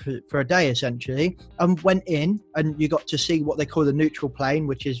firefighters for a day essentially, and went in, and you got to see what they call the neutral plane,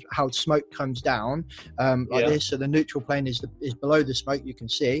 which is how smoke comes down this. So the neutral plane is below the smoke, you can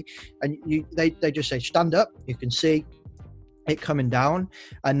see, and they just say stand up, you can see it coming down,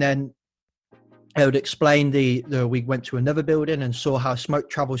 and then I would explain we went to another building and saw how smoke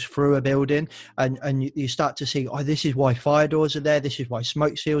travels through a building, and you start to see, this is why fire doors are there. This is why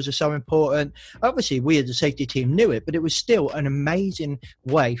smoke seals are so important. Obviously, we as a safety team knew it, but it was still an amazing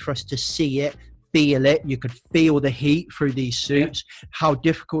way for us to see it, feel it. You could feel the heat through these suits, how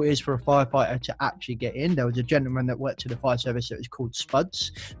difficult it is for a firefighter to actually get in. There was a gentleman that worked at the fire service that was called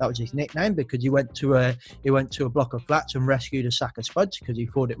Spuds. That was his nickname, because he went to a block of flats and rescued a sack of spuds because he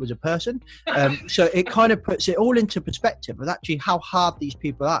thought it was a person. So it kind of puts it all into perspective of actually how hard these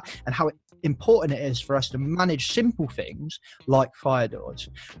people are and how important it is for us to manage simple things like fire doors.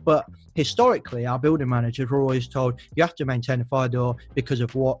 But historically, our building managers were always told, you have to maintain a fire door because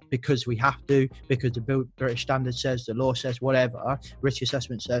of what? Because we have to, because the British standard says, the law says, whatever, risk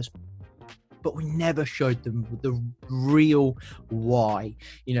assessment says. But we never showed them the real why.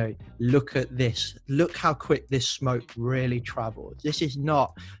 Look at this. Look how quick this smoke really travels. This is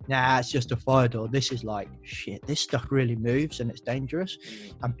not, it's just a fire door. This is like, shit, this stuff really moves and it's dangerous.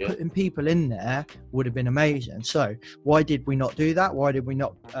 And putting people in there would have been amazing. So why did we not do that? Why did we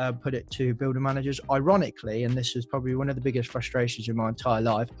not put it to building managers? Ironically, and this is probably one of the biggest frustrations in my entire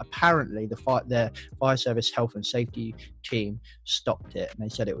life, apparently the fire service health and safety team stopped it, and they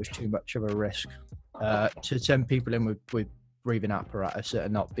said it was too much of a risk to send people in with breathing apparatus that are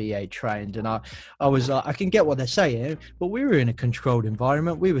not BA trained. And I was like, I can get what they're saying, but we were in a controlled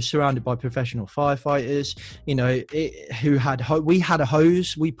environment. We were surrounded by professional firefighters, we had a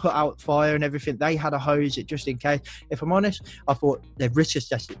hose, we put out fire and everything. They had a hose, just in case. If I'm honest, I thought they've risk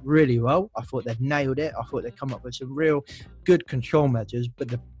assessed it really well. I thought they've nailed it. I thought they'd come up with some real good control measures, but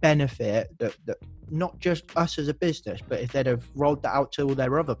the benefit that not just us as a business, but if they'd have rolled that out to all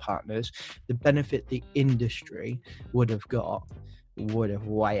their other partners, the benefit the industry would have got would have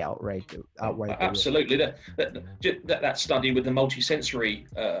way outweighed. Absolutely. That study with the multi-sensory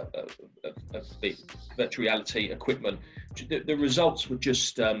virtual reality equipment, the results were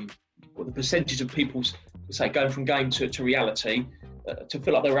just the percentage of people, say, going from game to reality to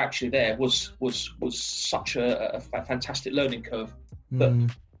feel like they were actually there was such a fantastic learning curve. But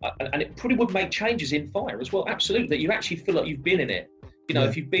and it probably would make changes in fire as well. Absolutely, that you actually feel like you've been in it.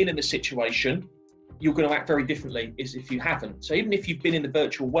 If you've been in the situation, you're going to act very differently as if you haven't. So even if you've been in the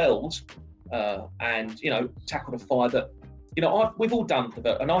virtual world and tackled a fire that we've all done,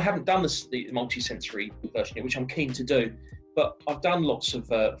 and I haven't done the multi-sensory version yet, which I'm keen to do, but I've done lots of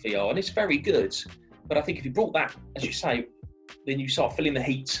VR and it's very good. But I think if you brought that, as you say, then you start feeling the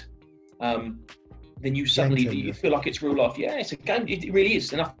heat. Then you suddenly you feel like it's real life. Yeah, it's a game. It really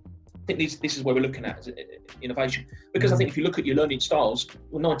is. And I think this is where we're looking at as innovation, because I think if you look at your learning styles,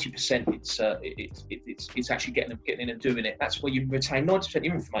 well, 90% it's actually getting in and doing it. That's where you retain 90% of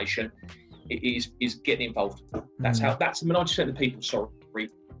your information. Is getting involved. That's how. That's 90% of the people.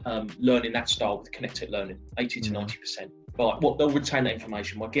 Learning that style with connected learning, 80 to 90%. But they'll retain that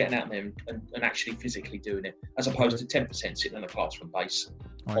information by getting out there and actually physically doing it, as opposed to 10% sitting in a classroom base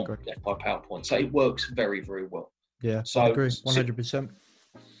by PowerPoint. So it works very, very well. Yeah, so I agree, 100%.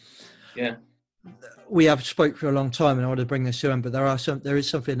 Yeah. we have spoke for a long time, and I want to bring this to him, but there is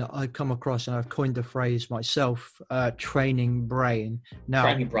something that I've come across, and I've coined the phrase myself, training brain. Now,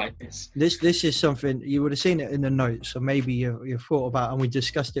 Training brain, yes. This is something you would have seen it in the notes, or maybe you thought about, and we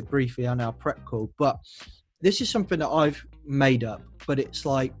discussed it briefly on our prep call. But this is something that I've made up. But it's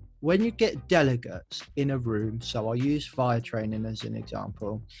like when you get delegates in a room. So I'll use fire training as an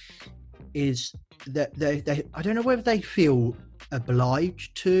example. Is that they I don't know whether they feel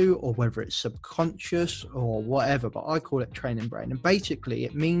obliged to, or whether it's subconscious or whatever, but I call it training brain. And basically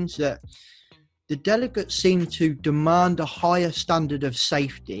it means that the delegates seem to demand a higher standard of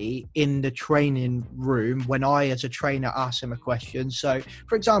safety in the training room when I, as a trainer, ask them a question. So,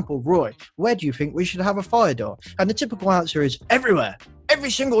 for example, Roy, where do you think we should have a fire door? And the typical answer is everywhere,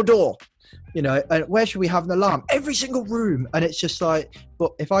 every single door. You know, and where should we have an alarm? Every single room. And it's just like,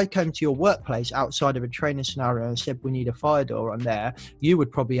 but if I came to your workplace outside of a training scenario and said we need a fire door on there, you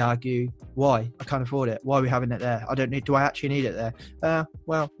would probably argue, why? I can't afford it. Why are we having it there? Do I actually need it there?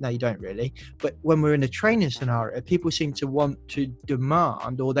 Well, no, you don't really. But when we're in a training scenario, people seem to want to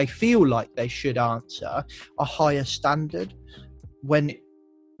demand, or they feel like they should answer a higher standard when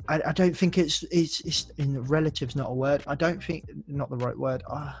I don't think it's in relative's not a word. I don't think, not the right word.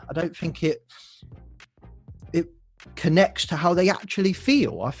 I don't think it connects to how they actually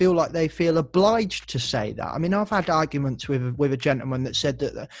feel. I feel like they feel obliged to say that. I mean, I've had arguments with a gentleman that said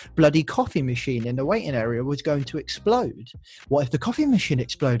that the bloody coffee machine in the waiting area was going to explode. What if the coffee machine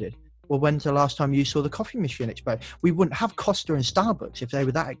exploded? Well, when's the last time you saw the coffee machine explode? We wouldn't have Costa and Starbucks if they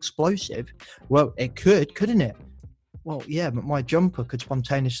were that explosive. Well, it could, couldn't it? Well, yeah, but my jumper could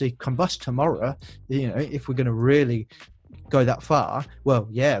spontaneously combust tomorrow, you know, if we're going to really go that far. Well,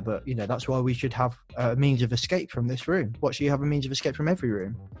 yeah, but, you know, that's why we should have a means of escape from this room. What, should you have a means of escape from every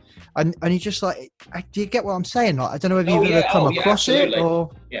room? And you just like, do you get what I'm saying? Like, I don't know if you've ever come across it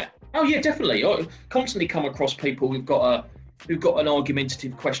or... Yeah. Oh, yeah, definitely. I constantly come across people who've got an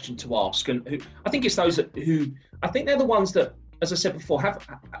argumentative question to ask. And who, I think it's those who, I think they're the ones that, as I said before,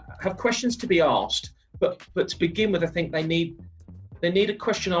 have questions to be asked. But to begin with, I think they need a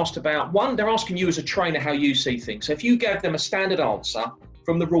question asked about, one, they're asking you as a trainer how you see things. So if you gave them a standard answer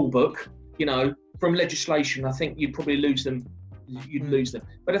from the rule book, you know, from legislation, I think you'd probably lose them. You'd lose them.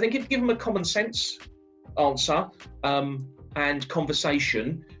 But I think if you give them a common sense answer and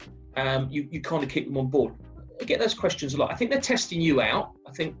conversation, you kind of keep them on board. I get those questions a lot. I think they're testing you out.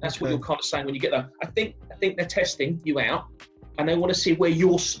 I think that's what you're kind of saying when you get that. I think they're testing you out, and they want to see where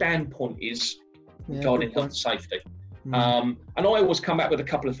your standpoint is regarding health and safety. And I always come back with a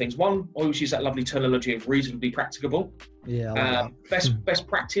couple of things. One, I always use that lovely terminology of reasonably practicable. Yeah. Best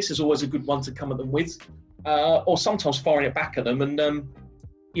practice is always a good one to come at them with, or sometimes firing it back at them and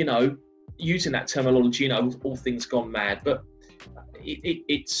you know, using that terminology, you know, all things gone mad. But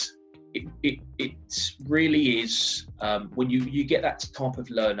it really is when you get that type of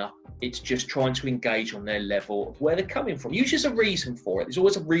learner, it's just trying to engage on their level of where they're coming from. Usually there's a reason for it. There's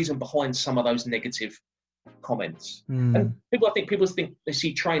always a reason behind some of those negative comments. And people think they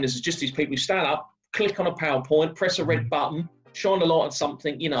see trainers as just these people who stand up, click on a PowerPoint, press a red button, shine a light on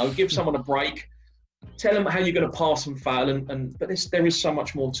something, you know, give someone a break, tell them how you're going to pass and fail. But there is so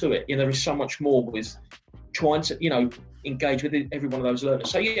much more to it. You know, there is so much more with trying to, you know, engage with every one of those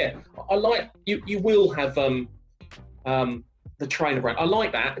learners. So yeah, I like you will have the trainer brand. I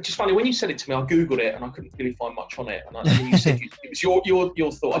like that. It's just funny when you said it to me, I googled it and I couldn't really find much on it. And you said it was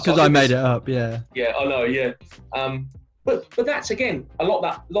your thought. Because I made it up. Yeah. Yeah, I know. Yeah. But that's again a lot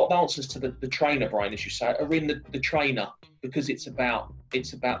of the answers to the trainer brain, as you say, are in the trainer, because it's about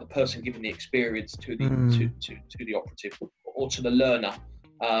the person giving the experience to the operative or to the learner.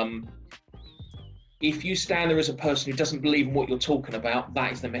 If you stand there as a person who doesn't believe in what you're talking about,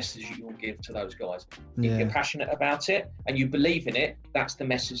 that is the message you will give to those guys. If you're passionate about it and you believe in it, that's the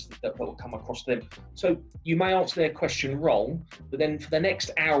message that will come across to them. So you may answer their question wrong, but then for the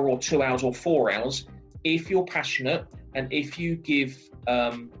next hour or 2 hours or 4 hours, if you're passionate and if you give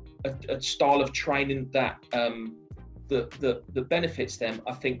a style of training that that benefits them,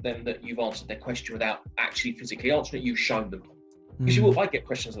 I think then that you've answered their question without actually physically answering it. You've shown them. Because I get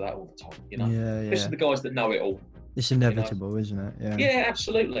questions like that all the time, you know, especially the guys that know it all. It's inevitable, you know? Isn't it? Yeah,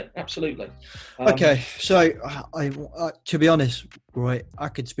 absolutely. Okay, so I to be honest, Roy, I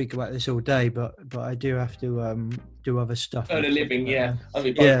could speak about this all day, but I do have to do other stuff. Earn a living, yeah. I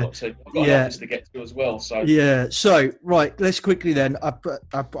mean, I've got others to get to as well. So yeah, so right, let's quickly then.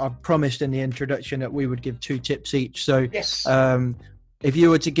 I promised in the introduction that we would give 2 tips each. So yes. If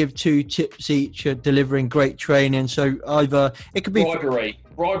you were to give 2 tips each at delivering great training, so either it could be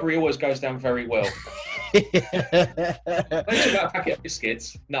bribery always goes down very well. Don't talk about a packet of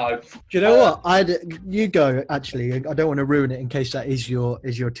biscuits. No. Do you know what? You go, actually. I don't want to ruin it in case that is your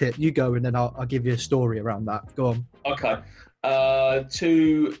tip. You go, and then I'll give you a story around that. Go on. Okay. I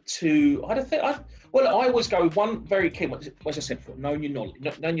always go with one very key one, as I said before, knowing your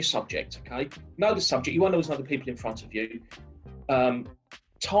knowledge, knowing your subject, okay? Know the subject, you want to always know the people in front of you.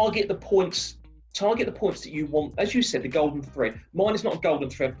 Target the points that you want. As you said, the golden thread. Mine is not a golden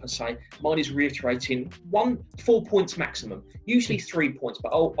thread per se. Mine is reiterating 4 points maximum, usually 3 points, but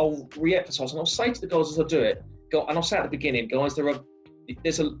I'll re-emphasize and I'll say to the guys as I do it, and I'll say at the beginning, guys, I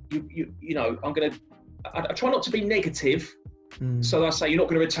try not to be negative. So I say you're not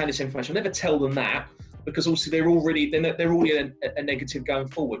going to retain this information. I never tell them that because also they're already a negative going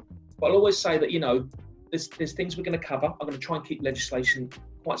forward. But I'll always say that there's things we're going to cover. I'm going to try and keep legislation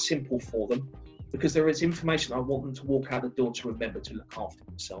quite simple for them because there is information I want them to walk out the door to remember to look after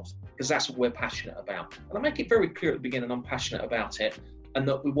themselves because that's what we're passionate about. And I make it very clear at the beginning I'm passionate about it and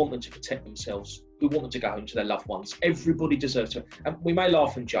that we want them to protect themselves. We want them to go home to their loved ones. Everybody deserves to. And we may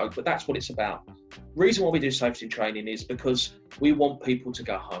laugh and joke, but that's what it's about. Reason why we do safety training is because we want people to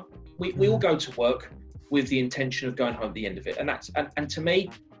go home. We all go to work with the intention of going home at the end of it. And to me,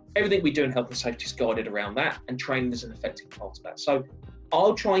 everything we do in health and safety is guided around that, and training is an effective part of that. So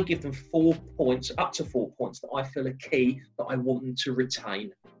I'll try and give them 4 points, up to 4 points that I feel are key that I want them to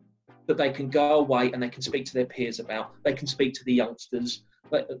retain, that they can go away and they can speak to their peers about, they can speak to the youngsters,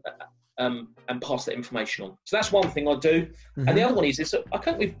 and pass that information on. So that's one thing I do. Mm-hmm. And the other one is I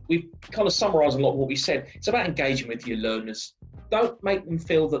think we've kind of summarised a lot of what we said. It's about engaging with your learners. Don't make them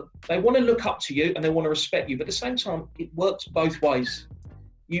feel that they want to look up to you and they want to respect you, but at the same time, it works both ways.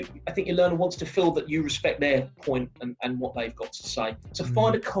 I think your learner wants to feel that you respect their point and what they've got to say. So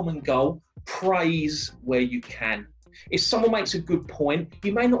find a common goal, praise where you can. If someone makes a good point,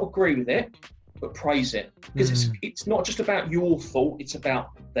 you may not agree with it, but praise it, because it's not just about your thought, it's about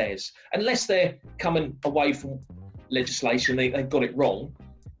theirs. Unless they're coming away from legislation, they've got it wrong.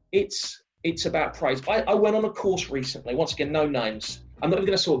 It's about praise. I went on a course recently, once again, no names. I'm not even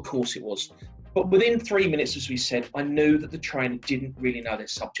going to say what course it was. But within 3 minutes, as we said, I knew that the trainer didn't really know their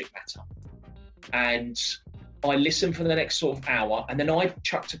subject matter. And I listened for the next sort of hour, and then I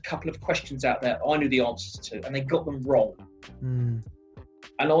chucked a couple of questions out there I knew the answers to, and they got them wrong. And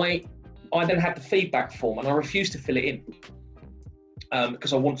I then had the feedback form, and I refused to fill it in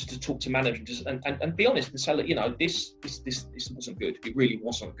because I wanted to talk to managers and be honest and say, look, this wasn't good. It really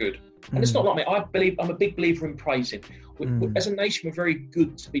wasn't good. And it's not like me. I'm a big believer in praising. As a nation, we're very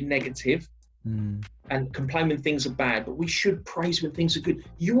good to be negative and complain when things are bad, but we should praise when things are good.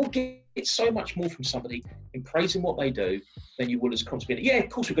 You will get so much more from somebody in praising what they do than you will as contributing. Yeah, of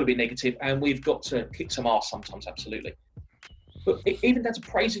course we've got to be negative and we've got to kick some arse sometimes, absolutely. But even down to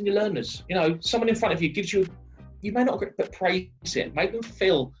praising your learners, someone in front of you gives you may not agree, but praise it, make them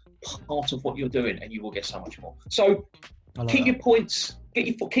feel part of what you're doing, and you will get so much more. So keep your points, get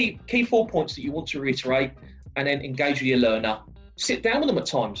your key 4 points that you want to reiterate, and then engage with your learner. Sit down with them at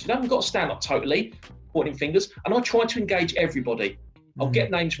times. You haven't got to stand up totally, pointing fingers. And I try to engage everybody. I'll get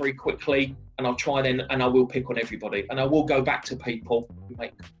names very quickly, and I'll try then, and I will pick on everybody, and I will go back to people and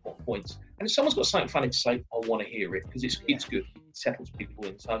make points. And if someone's got something funny to say, I want to hear it because it's good. It settles people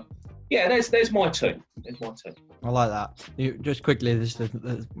in. So, yeah, there's my two. I like that. Just quickly, this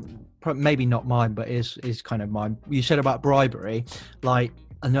is maybe not mine, but is kind of mine. You said about bribery, like.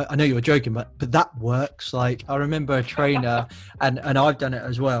 I know you were joking, but that works. Like, I remember a trainer, and I've done it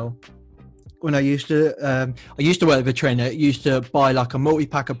as well. When I used to work with a trainer, used to buy like a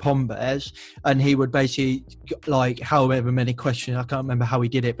multi-pack of Pom Bears, and he would basically like however many questions, I can't remember how he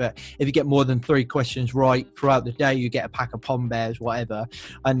did it, but if you get more than 3 questions right throughout the day, you get a pack of Pom Bears, whatever.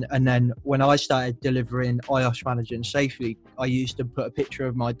 And then when I started delivering IOS management safely, I used to put a picture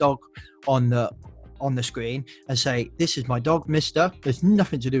of my dog on the screen and say, this is my dog, Mister. There's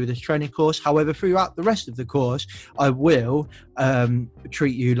nothing to do with this training course. However, throughout the rest of the course, I will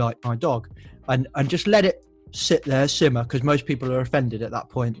treat you like my dog, and just let it sit there, simmer, because most people are offended at that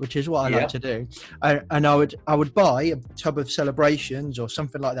point, which is what I like to do. And I would buy a tub of Celebrations or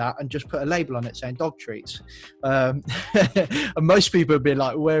something like that and just put a label on it saying dog treats. And most people would be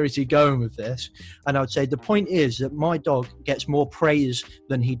like, where is he going with this? And I would say the point is that my dog gets more praise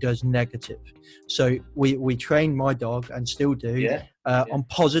than he does negative. So we train my dog, and still do, on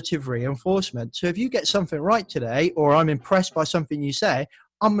positive reinforcement. So if you get something right today, or I'm impressed by something you say,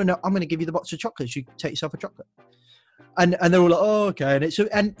 I'm gonna give you the box of chocolates. You can take yourself a chocolate. And they're all like, oh, okay. And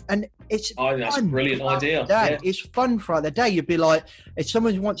it's that's a brilliant idea. Yeah. It's fun throughout the day. You'd be like, if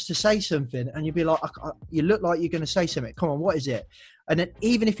someone wants to say something, and you'd be like, you look like you're going to say something. Come on, what is it? And then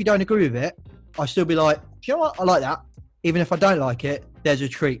even if you don't agree with it, I still be like, do you know what? I like that. Even if I don't like it, there's a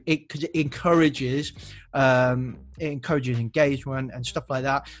treat. Because it encourages engagement and stuff like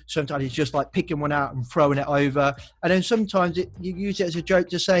that. Sometimes it's just like picking one out and throwing it over. And then sometimes you use it as a joke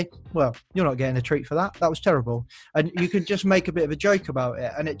to say, well, you're not getting a treat for that. That was terrible. And you can just make a bit of a joke about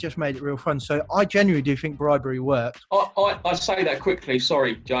it. And it just made it real fun. So I genuinely do think bribery works. I say that quickly.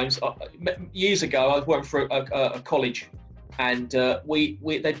 Sorry, James. Years ago, I was working for a college. And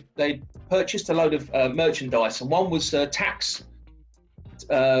they purchased a load of merchandise, and one was tax.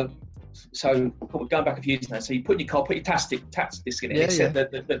 So going back a few years now, so you put in your car, put your tax disc in it. It said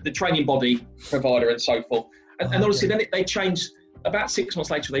the training body provider and so forth. And obviously, then they changed. About 6 months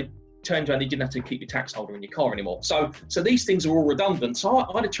later, they turned around. You didn't have to keep your tax holder in your car anymore. So these things are all redundant. So I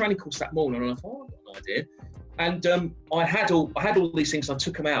had a training course that morning, and I thought, I've got an idea. And I had all these things. And I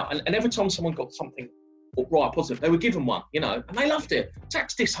took them out, and every time someone got something right positive, they were given one, and they loved it.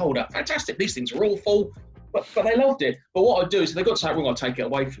 Tax disc holder, fantastic. These things are awful, but they loved it. But what I do is, if they got something wrong, I take it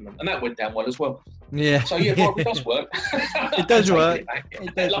away from them, and that went down well as well. Yeah. So it does work. It does work.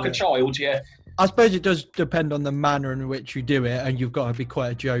 It does like work. a child, yeah. I suppose it does depend on the manner in which you do it, and you've got to be quite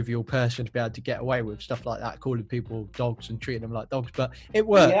a jovial person to be able to get away with stuff like that, calling people dogs and treating them like dogs. But it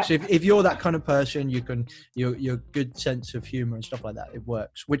works. Yeah. If you're that kind of person, your good sense of humor and stuff like that, it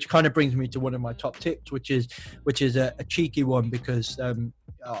works. Which kind of brings me to one of my top tips, which is a cheeky one, because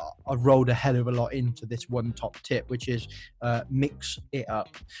I've rolled a hell of a lot into this one top tip, which is mix it up.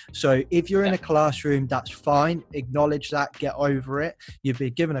 So if you're in a classroom, that's fine. Acknowledge that, get over it. You've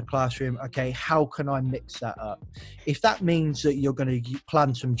been given a classroom. Okay, how can I mix that up? If that means that you're going to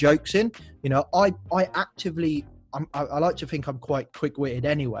plan some jokes in, I actively, I like to think I'm quite quick-witted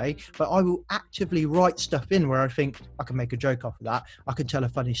anyway, but I will actively write stuff in where I think I can make a joke off of that. I can tell a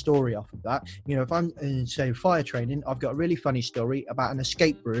funny story off of that. If I'm in, say, fire training, I've got a really funny story about an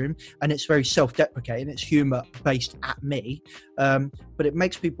escape room, and it's very self-deprecating. It's humor based at me, but it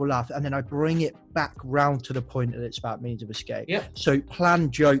makes people laugh. And then I bring it back round to the point that it's about means of escape. Yeah. So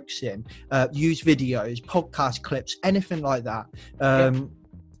plan jokes in, use videos, podcast clips, anything like that.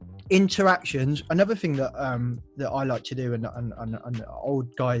 Interactions. Another thing that I like to do, and an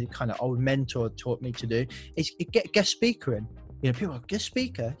old guy, kind of old mentor, taught me to do, is get guest speaker in. People are guest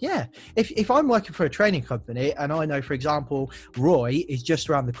speaker. Yeah. If I'm working for a training company and I know, for example, Roy is just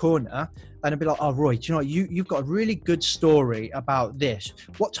around the corner, and I'd be like, oh, Roy, do you know what? You've got a really good story about this.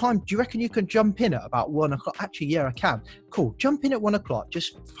 What time do you reckon you can jump in at? About 1 o'clock? Actually, yeah, I can. Cool. Jump in at 1 o'clock,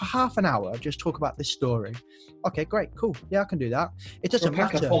 just for half an hour, just talk about this story. Okay, great. Cool. Yeah, I can do that. It doesn't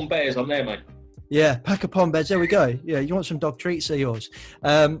matter. Pack of Pom Bears, I'm there, mate. Yeah, pack of Pom Bears. There we go. Yeah, you want some dog treats? They're yours.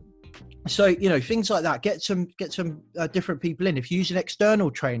 So, things like that, get some different people in. If you're using external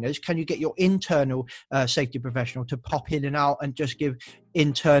trainers, can you get your internal safety professional to pop in and out and just give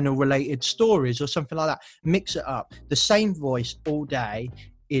internal related stories or something like that? Mix it up. The same voice all day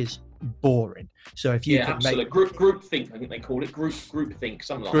is boring. So if you can absolutely. make group think, I think they call it group think,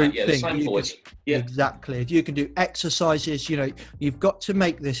 something like that. Yeah, the same voice. Yeah, exactly. If you can do exercises, you've got to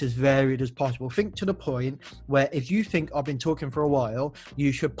make this as varied as possible. Think to the point where if you think I've been talking for a while,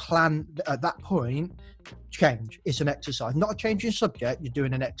 you should plan at that point. Change. It's an exercise, not a change in subject. You're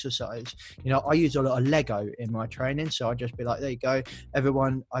doing an exercise. I use a lot of Lego in my training, so I just be like, there you go,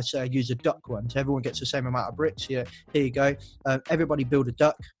 everyone. I say I use a duck one, so everyone gets the same amount of bricks. Here you go. Everybody build a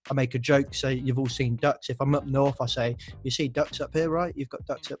duck. I make a joke, say you've all seen ducks. If I'm up north, I say, you see ducks up here, right? You've got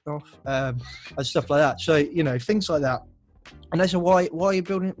ducks up north, and stuff like that. So things like that. And they say, why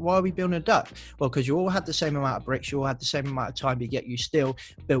are we building a duck? Well, because you all had the same amount of bricks, you all had the same amount of time, but yet you still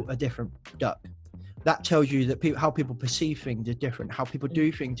built a different duck. That tells you that how people perceive things is different, how people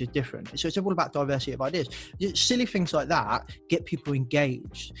do things is different. So it's all about diversity of ideas. Silly things like that get people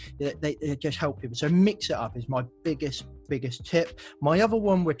engaged. They just help people. So mix it up is my biggest tip. My other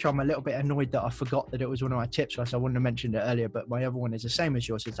one, which I'm a little bit annoyed that I forgot that it was one of my tips, so I wouldn't have mentioned it earlier, but my other one is the same as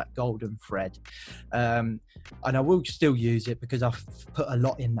yours, is that golden thread. And I will still use it because I've put a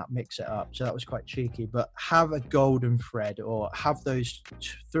lot in that mix it up. So that was quite cheeky, but have a golden thread, or have those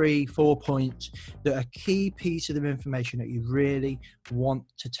 3-4 points that are key pieces of information that you really want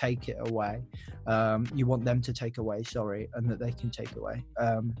to take it away. You want them to take away, and that they can take away.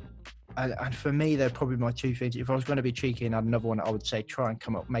 And for me, they're probably my two things. If I was going to be cheeky and add another one, I would say try and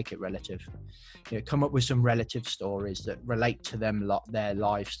make it relative. Come up with some relative stories that relate to them, their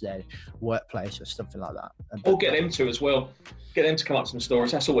lives, their workplace, or something like that. Or get them to as well. Get them to come up with some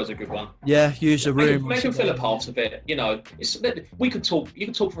stories. That's always a good one. Yeah, use a room. Make them feel a part of it. You can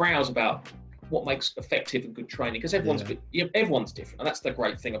talk for hours about what makes effective and good training, because everyone's different, and that's the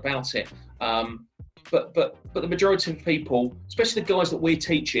great thing about it. but the majority of people, especially the guys that we're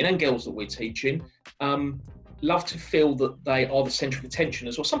teaching and girls that we're teaching, love to feel that they are the centre of attention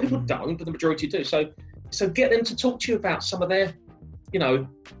as well. Some people don't, but the majority do. So get them to talk to you about some of their,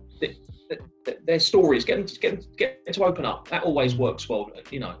 their stories. Get them to open up. That always works well,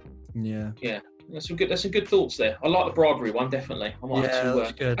 Yeah. Yeah. There's some good thoughts there. I like the bribery one, definitely. I might have to,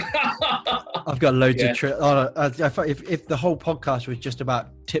 that's good. I've got loads of if the whole podcast was just about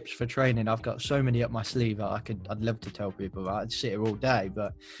tips for training, I've got so many up my sleeve I'd love to tell people about. I'd sit here all day,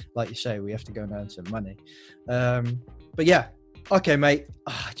 but like you say, we have to go and earn some money. But yeah. Okay, mate.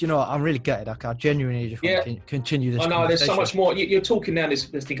 Do you know what? I'm really gutted. I genuinely just want to continue this. I know there's so much more. You're talking now. There's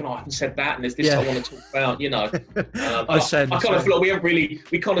thinking, I haven't said that, and there's this I want to talk about. I kind of feel like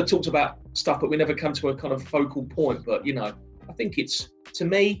we kind of talked about stuff, but we never come to a kind of focal point. But I think to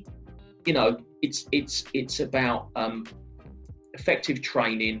me, it's about effective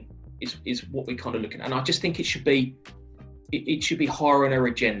training is what we're kind of looking at, and I just think it should be higher on our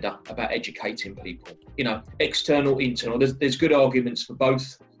agenda about educating people. External, internal. There's good arguments for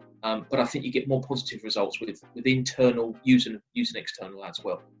both, but I think you get more positive results with internal using external as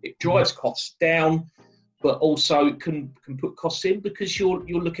well. It drives costs down, but also can put costs in because you're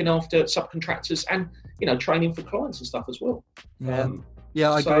looking after subcontractors and training for clients and stuff as well. I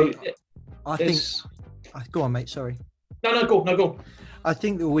agree. I think. Go on, mate. Sorry. No, go. I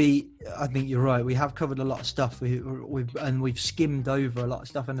think you're right. We have covered a lot of stuff. We've skimmed over a lot of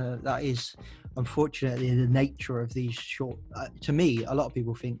stuff, and that is unfortunately the nature of these short. To me, a lot of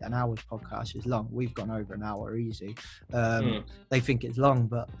people think an hour's podcast is long. We've gone over an hour easy. They think it's long,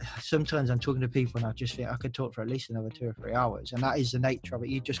 but sometimes I'm talking to people and I just think I could talk for at least another 2 or 3 hours, and that is the nature of it.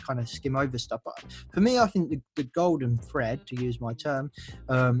 You just kind of skim over stuff. But for me, I think the golden thread, to use my term,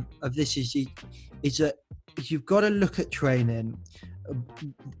 of this is that you've got to look at training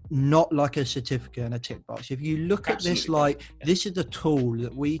not like a certificate and a tick box. If you look at this like this is the tool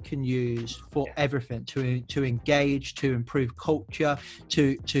that we can use for everything, to engage, to improve culture,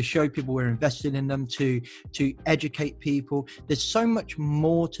 to show people we're invested in them, to educate people. There's so much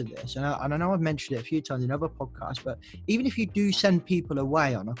more to this, and I know I've mentioned it a few times in other podcasts, but even if you do send people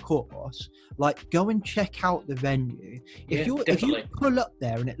away on a course, like go and check out the venue. If you pull up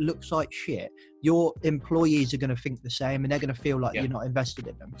there and it looks like shit, your employees are going to think the same, and they're going to feel like you're not invested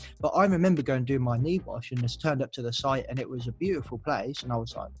in them. But I remember going and doing my knee wash, and just turned up to the site, and it was a beautiful place, and I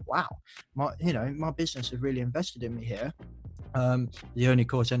was like, wow, my business has really invested in me here. The only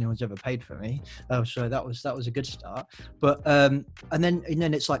course anyone's ever paid for me, so that was a good start. But and then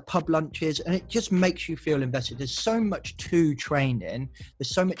it's like pub lunches, and it just makes you feel invested. There's so much to training,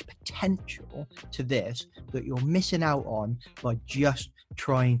 there's so much potential to this that you're missing out on by just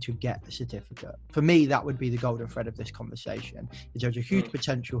trying to get the certificate. For me, that would be the golden thread of this conversation. Is there's a huge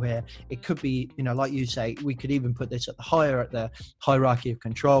potential here. It could be, like you say, we could even put this at the hierarchy of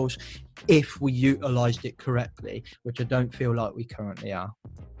controls if we utilized it correctly, which I don't feel like we currently are.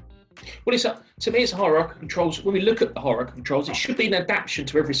 Well, to me, it's a hierarchy of controls. When we look at the hierarchy of controls, it should be an adaptation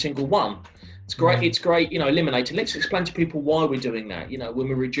to every single one. It's great. It's great, eliminating. Let's explain to people why we're doing that. When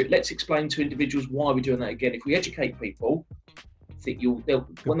we let's explain to individuals why we're doing that again. If we educate people, I think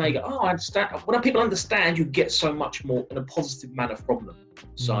when they go, I understand. When people understand, you get so much more in a positive manner from them.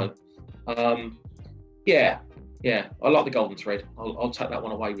 So, I like the golden thread. I'll take that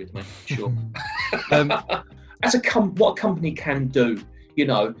one away with me. Sure. As what a company can do,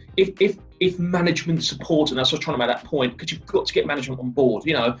 if management support, and that's what I was trying to make that point, because you've got to get management on board.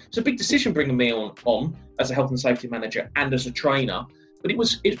 It's a big decision bringing me on as a health and safety manager and as a trainer, but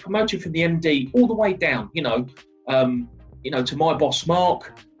it's promoted from the MD all the way down. To my boss,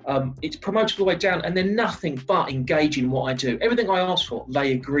 Mark, it's promoted all the way down, and they're nothing but engaging in what I do. Everything I ask for,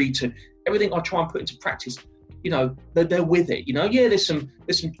 they agree to. Everything I try and put into practice, they're with it. There's some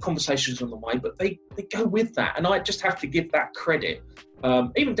conversations on the way, but they go with that, and I just have to give that credit.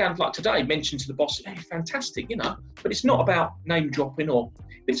 Even down to like today, mentioned to the boss, hey, fantastic, but it's not about name dropping,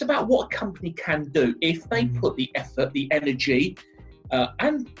 it's about what a company can do if they put the effort, the energy,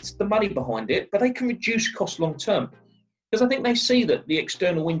 and the money behind it, but they can reduce costs long term. Because I think they see that the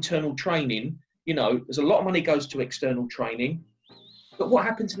external, internal training, there's a lot of money goes to external training. But what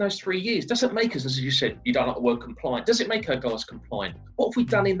happens in those 3 years? Does it make us, as you said, you don't like the word compliant, does it make our guys compliant? What have we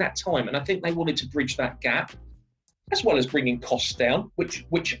done in that time? And I think they wanted to bridge that gap, as well as bringing costs down, which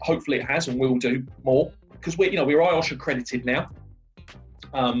hopefully it has and will do more. Because we're IOSH accredited now.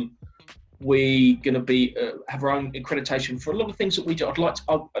 We're going to be have our own accreditation for a lot of things that we do.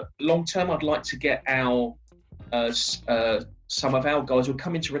 Long term, I'd like to get our some of our guys who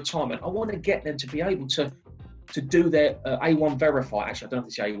come into retirement. I want to get them to be able to to do their A1 verify. Actually, I don't know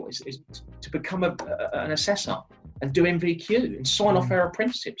if it's A1. Is to become an assessor and do MVQ and sign off our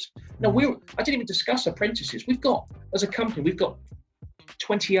apprenticeships. Now, I didn't even discuss apprentices. We've got, as a company, we've got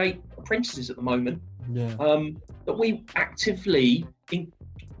 28 apprentices at the moment that we actively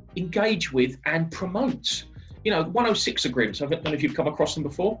engage with and promote. 106 agreements. I don't know if you've come across them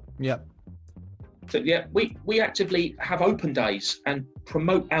before. Yeah. So we actively have open days and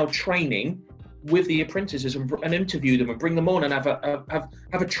promote our training with the apprentices and interview them and bring them on and have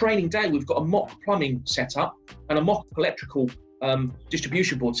a training day. We've got a mock plumbing set up and a mock electrical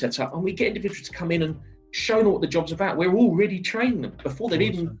distribution board set up, and we get individuals to come in and show them what the job's about. We're already training them before they've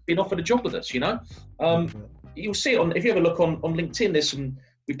even been offered a job with us. You'll see it if you have a look on LinkedIn.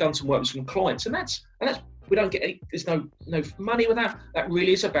 We've done some work with some clients, and that's we don't get there's no money with that. That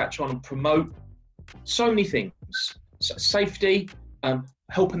really is about trying to promote so many things: safety,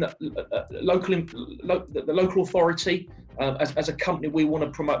 helping the local authority. As a company, we want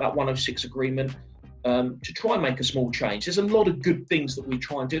to promote that 106 agreement to try and make a small change. There's a lot of good things that we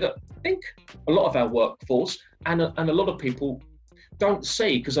try and do that I think a lot of our workforce and a lot of people don't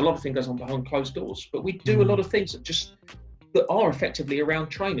see, because a lot of things goes on behind closed doors. But we do a lot of things that are effectively around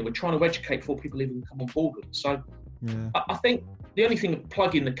training. We're trying to educate before people even come on board with it. So I think the only thing that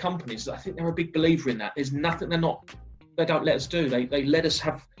plug in the companies, I think they're a big believer in that. There's nothing they don't let us do. They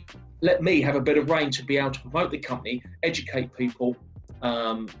let me have a bit of reign to be able to promote the company, educate people,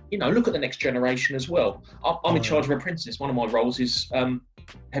 look at the next generation as well. I'm in charge of apprentices. One of my roles is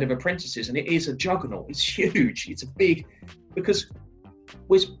head of apprentices, and it is a juggernaut. It's huge. It's a big, because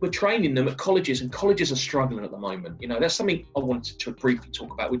we're training them at colleges, and colleges are struggling at the moment. That's something I wanted to briefly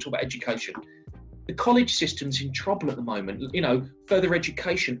talk about. We talk about education. The college system's in trouble at the moment. Further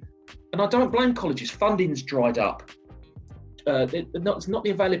education, and I don't blame colleges. Funding's dried up. It's not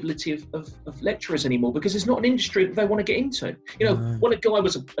the availability of lecturers anymore, because it's not an industry that they want to get into. When a guy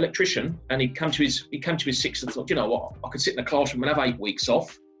was an electrician and he'd come to his sixth and thought, you know what, I could sit in a classroom and have 8 weeks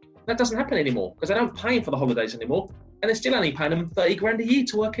off. That doesn't happen anymore, because they don't pay him for the holidays anymore, and they're still only paying him 30 grand a year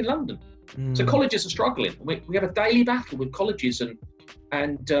to work in London. So colleges are struggling. We have a daily battle with colleges and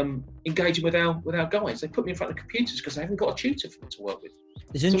engaging with our guys. They put me in front of computers because they haven't got a tutor for them to work with.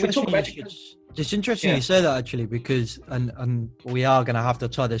 It's interesting you say that, actually, because and we are going to have to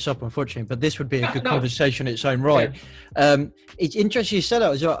tie this up, unfortunately, but this would be a good conversation in its own right. It's interesting you said that. I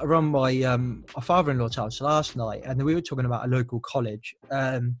was around my father-in-law's house last night, and we were talking about a local college,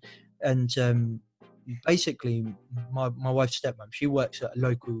 and basically my wife's stepmom, she works at a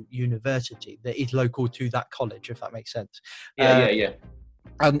local university that is local to that college, if that makes sense.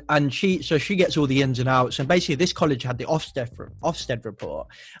 And she gets all the ins and outs, and basically this college had the Ofsted report,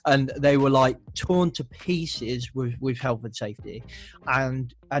 and they were like torn to pieces with health and safety,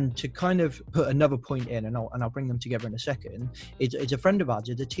 and to kind of put another point in, and I'll bring them together in a second. It's a friend of ours,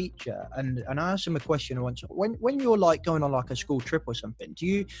 it's a teacher, and I asked him a question once. When you're like going on like a school trip or something, do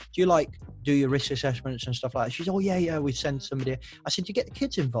you like do your risk assessments and stuff like that? She's, oh yeah, we send somebody. I said, do you get the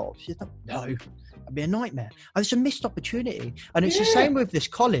kids involved? She said, no, that'd be a nightmare. And it's a missed opportunity, and it's the same with this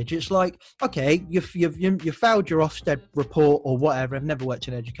college. It's like, okay, you failed your Ofsted report or whatever. I've never worked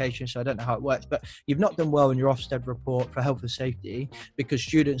in education, so I don't know how it works, but you've not done well in your Ofsted report for health and safety because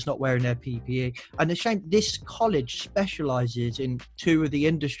students not wearing their PPE. And the shame, this college specializes in two of the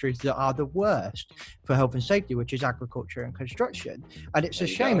industries that are the worst for health and safety, which is agriculture and construction. And it's a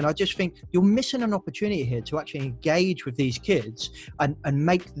shame. And I just think you're missing an opportunity here to actually engage with these kids and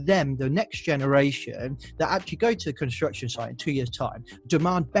make them the next generation that actually go to the construction site in 2 years' time,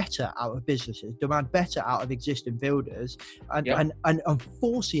 demand better out of businesses, demand better out of existing builders, and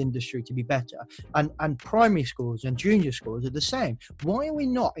force the industry to be better. And primary schools and junior schools are the same. Why are we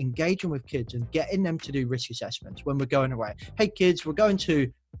not engaging with kids and getting them to do risk assessments when we're going away? Hey kids, we're going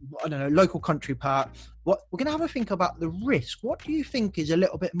to, I don't know, local country park. We're going to have a think about the risk. What do you think is a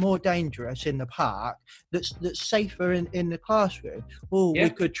little bit more dangerous in the park that's safer in the classroom? We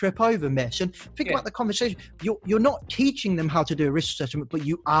could trip over, miss. And think about the conversation. You're not teaching them how to do a risk assessment, but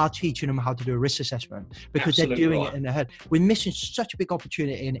you are teaching them how to do a risk assessment because they're doing it in their head. We're missing such a big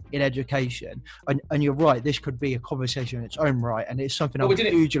opportunity in education. And you're right, this could be a conversation in its own right, and it's something I'm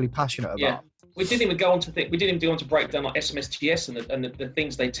hugely passionate about. We didn't even go on to break down like SMSTS and the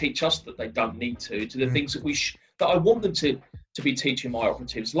things they teach us that they don't need to the things that I want them to be teaching my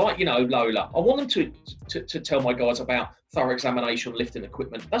operatives, like, Lola. I want them to tell my guys about thorough examination, lifting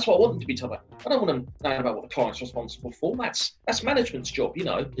equipment. That's what I want them to be talking about. I don't want them knowing about what the client's responsible for. That's management's job, But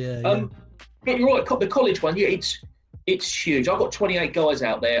you're right, the college one, It's huge. I've got 28 guys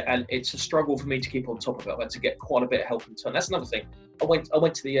out there, and it's a struggle for me to keep on top of it. I've had to get quite a bit of help in turn. That's another thing. I went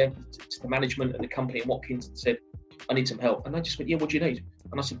to the management of the company in Watkins and said, I need some help. And they just went, yeah, what do you need?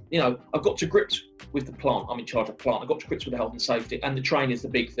 And I said, I've got to grips with the plant. I'm in charge of plant. I've got to grips with the health and safety, and the training is the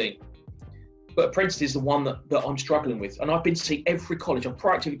big thing. But apprentice is the one that I'm struggling with. And I've been to see every college. I've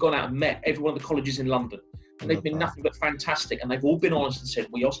proactively gone out and met every one of the colleges in London. And they've been nothing but fantastic. And they've all been honest and said,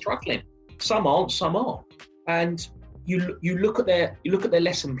 we are struggling. Some aren't, some are. And you look at their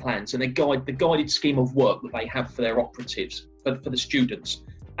lesson plans and the guided scheme of work that they have for their operatives, for the students.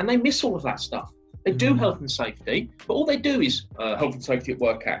 And they miss all of that stuff. They do health and safety, but all they do is Health and Safety at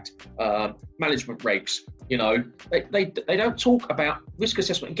Work Act, management regs. They don't talk about risk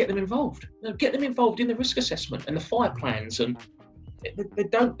assessment and get them involved. Get them involved in the risk assessment and the fire plans, and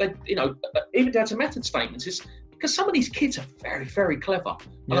even down to method statements. It's because some of these kids are very, very clever,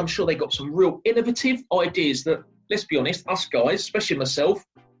 and I'm sure they got some real innovative ideas that, let's be honest, us guys, especially myself,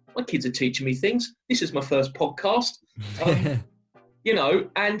 my kids are teaching me things. This is my first podcast.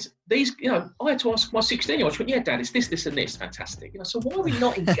 And these, I had to ask my 16-year-old, yeah, Dad, it's this and this. Fantastic. So why are we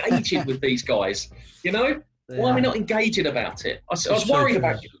not engaging with these guys? Why are we not engaging about it? I was worried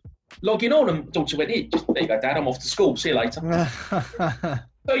about logging on, and daughter went, there you go, Dad, I'm off to school. See you later.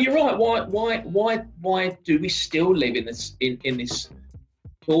 So you're right. Why do we still live in this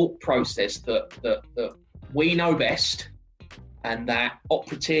thought process that we know best, and that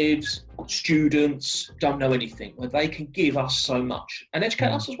operatives, students don't know anything, where they can give us so much and educate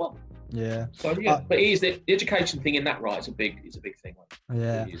us as well. Yeah. So but it is the education thing in that, right? Is a big thing.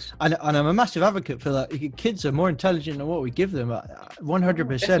 Yeah. And I'm a massive advocate for that. Kids are more intelligent than what we give them,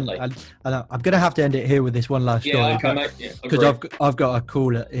 100%. And I'm going to have to end it here with this one last story. Yeah, okay, mate. Yeah, because I've got a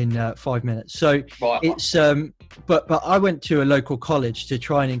call in 5 minutes. So right. It's but I went to a local college to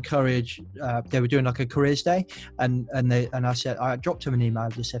try and encourage. They were doing like a careers day, and I dropped them an email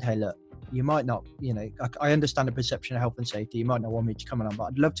and just said, hey, look, you might not, I understand the perception of health and safety. You might not want me to come along, but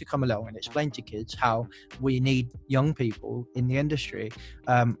I'd love to come along and explain to kids how we need young people in the industry.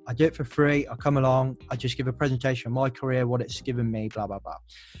 I do it for free. I come along. I just give a presentation of my career, what it's given me, blah, blah, blah.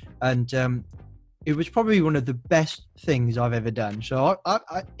 And it was probably one of the best things I've ever done. So I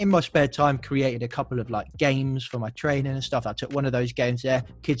in my spare time, created a couple of games for my training and stuff. I took one of those games there,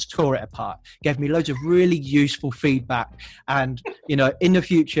 kids tore it apart, gave me loads of really useful feedback. And, in the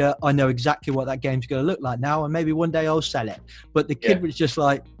future, I know exactly what that game's going to look like now. And maybe one day I'll sell it. But the kid was just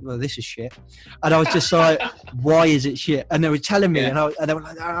like, well, this is shit. And I was just like, why is it shit? And they were telling me, and I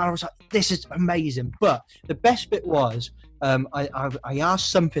was like, this is amazing. But the best bit was, I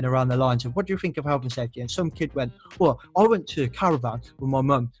asked something around the lines of, what do you think of health and safety? And some kid went, well, I went to a caravan with my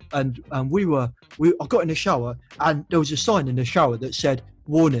mum, and I got in the shower, and there was a sign in the shower that said,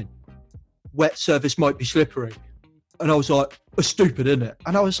 warning, wet surface might be slippery. And I was like, it's stupid, isn't it?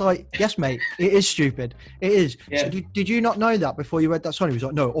 And I was like, yes, mate, it is stupid. It is. Yeah. So did you not know that before you read that sign? He was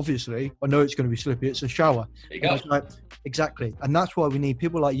like, no, obviously, I know it's going to be slippery. It's a shower. There you go. I was like, exactly. And that's why we need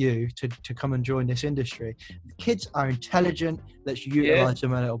people like you to come and join this industry. The kids are intelligent. Let's utilize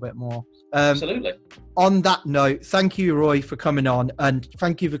them a little bit more. Absolutely. On that note, thank you, Roy, for coming on. And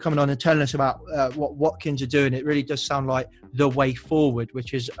thank you for coming on and telling us about what Watkins are doing. It really does sound like the way forward,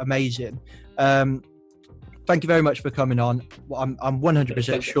 which is amazing. Thank you very much for coming on. I'm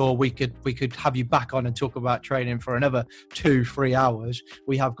 100% sure we could have you back on and talk about training for another 2-3 hours.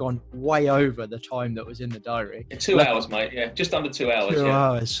 We have gone way over the time that was in the diary. 2 hours, mate. Yeah, just under 2 hours. 2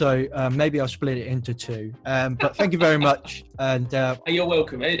 hours. So maybe I'll split it into 2. But thank you very much. And you're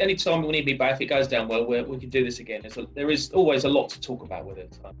welcome. Anytime we need me back, if it goes down well, we can do this again. There is always a lot to talk about with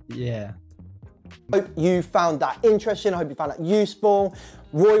it. So. Yeah. Hope you found that interesting. I hope you found that useful.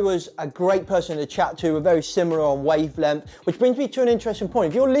 Roy was a great person to chat to. We're very similar on wavelength, which brings me to an interesting point.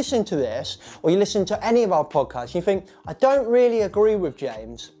 If you're listening to this, or you listen to any of our podcasts, you think, I don't really agree with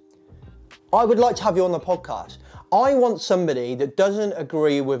James, I would like to have you on the podcast. I want somebody that doesn't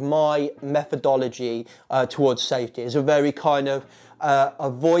agree with my methodology towards safety. It's a very kind of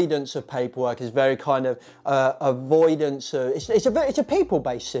avoidance of paperwork. It's very kind of avoidance. It's a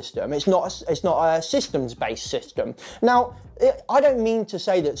people-based system. It's not a systems-based system. Now, I don't mean to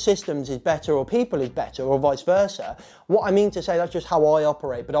say that systems is better or people is better or vice versa. What I mean to say, that's just how I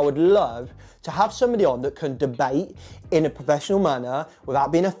operate. But I would love to have somebody on that can debate in a professional manner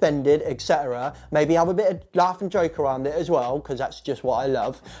without being offended, etc. Maybe have a bit of laugh and joke around it as well, because that's just what I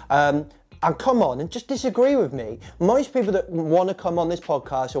love. And come on and just disagree with me. Most people that want to come on this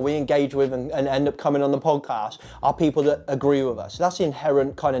podcast or we engage with and end up coming on the podcast are people that agree with us. That's the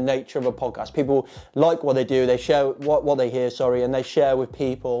inherent kind of nature of a podcast. People like what they do, they share what they hear, and they share with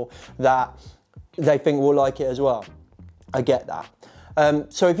people that they think will like it as well. I get that.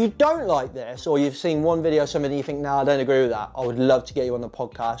 So if you don't like this, or you've seen one video or something and you think, no, I don't agree with that, I would love to get you on the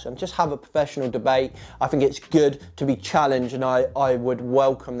podcast and just have a professional debate. I think it's good to be challenged, and I would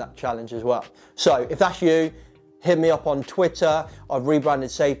welcome that challenge as well. So if that's you, hit me up on Twitter of Rebranded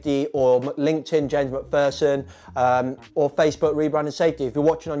Safety, or LinkedIn, James McPherson, or Facebook, Rebranded Safety. If you're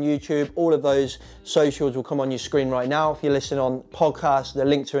watching on YouTube, all of those socials will come on your screen right now. If you're listening on podcast, the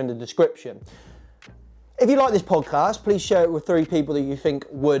links are in the description. If you like this podcast, please share it with 3 people that you think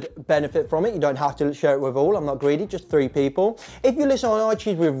would benefit from it. You don't have to share it with all. I'm not greedy, just 3 people. If you listen on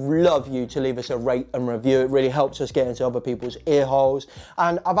iTunes, we'd love you to leave us a rate and review. It really helps us get into other people's ear holes.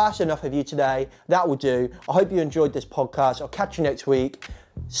 And I've asked enough of you today. That will do. I hope you enjoyed this podcast. I'll catch you next week.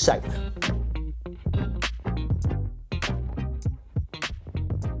 Safe.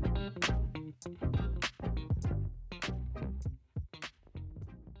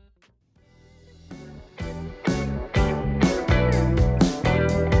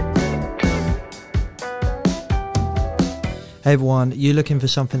 Hey everyone, you looking for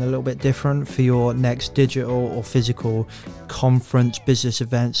something a little bit different for your next digital or physical conference, business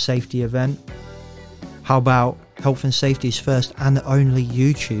event, safety event? How about Health and Safety's first and only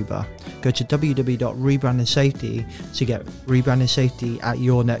YouTuber? Go to www.rebrandingsafety to get Rebranding Safety at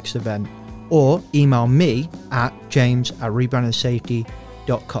your next event, or email me at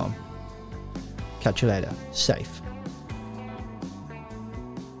james@rebrandingsafety.com. Catch you later. Safe.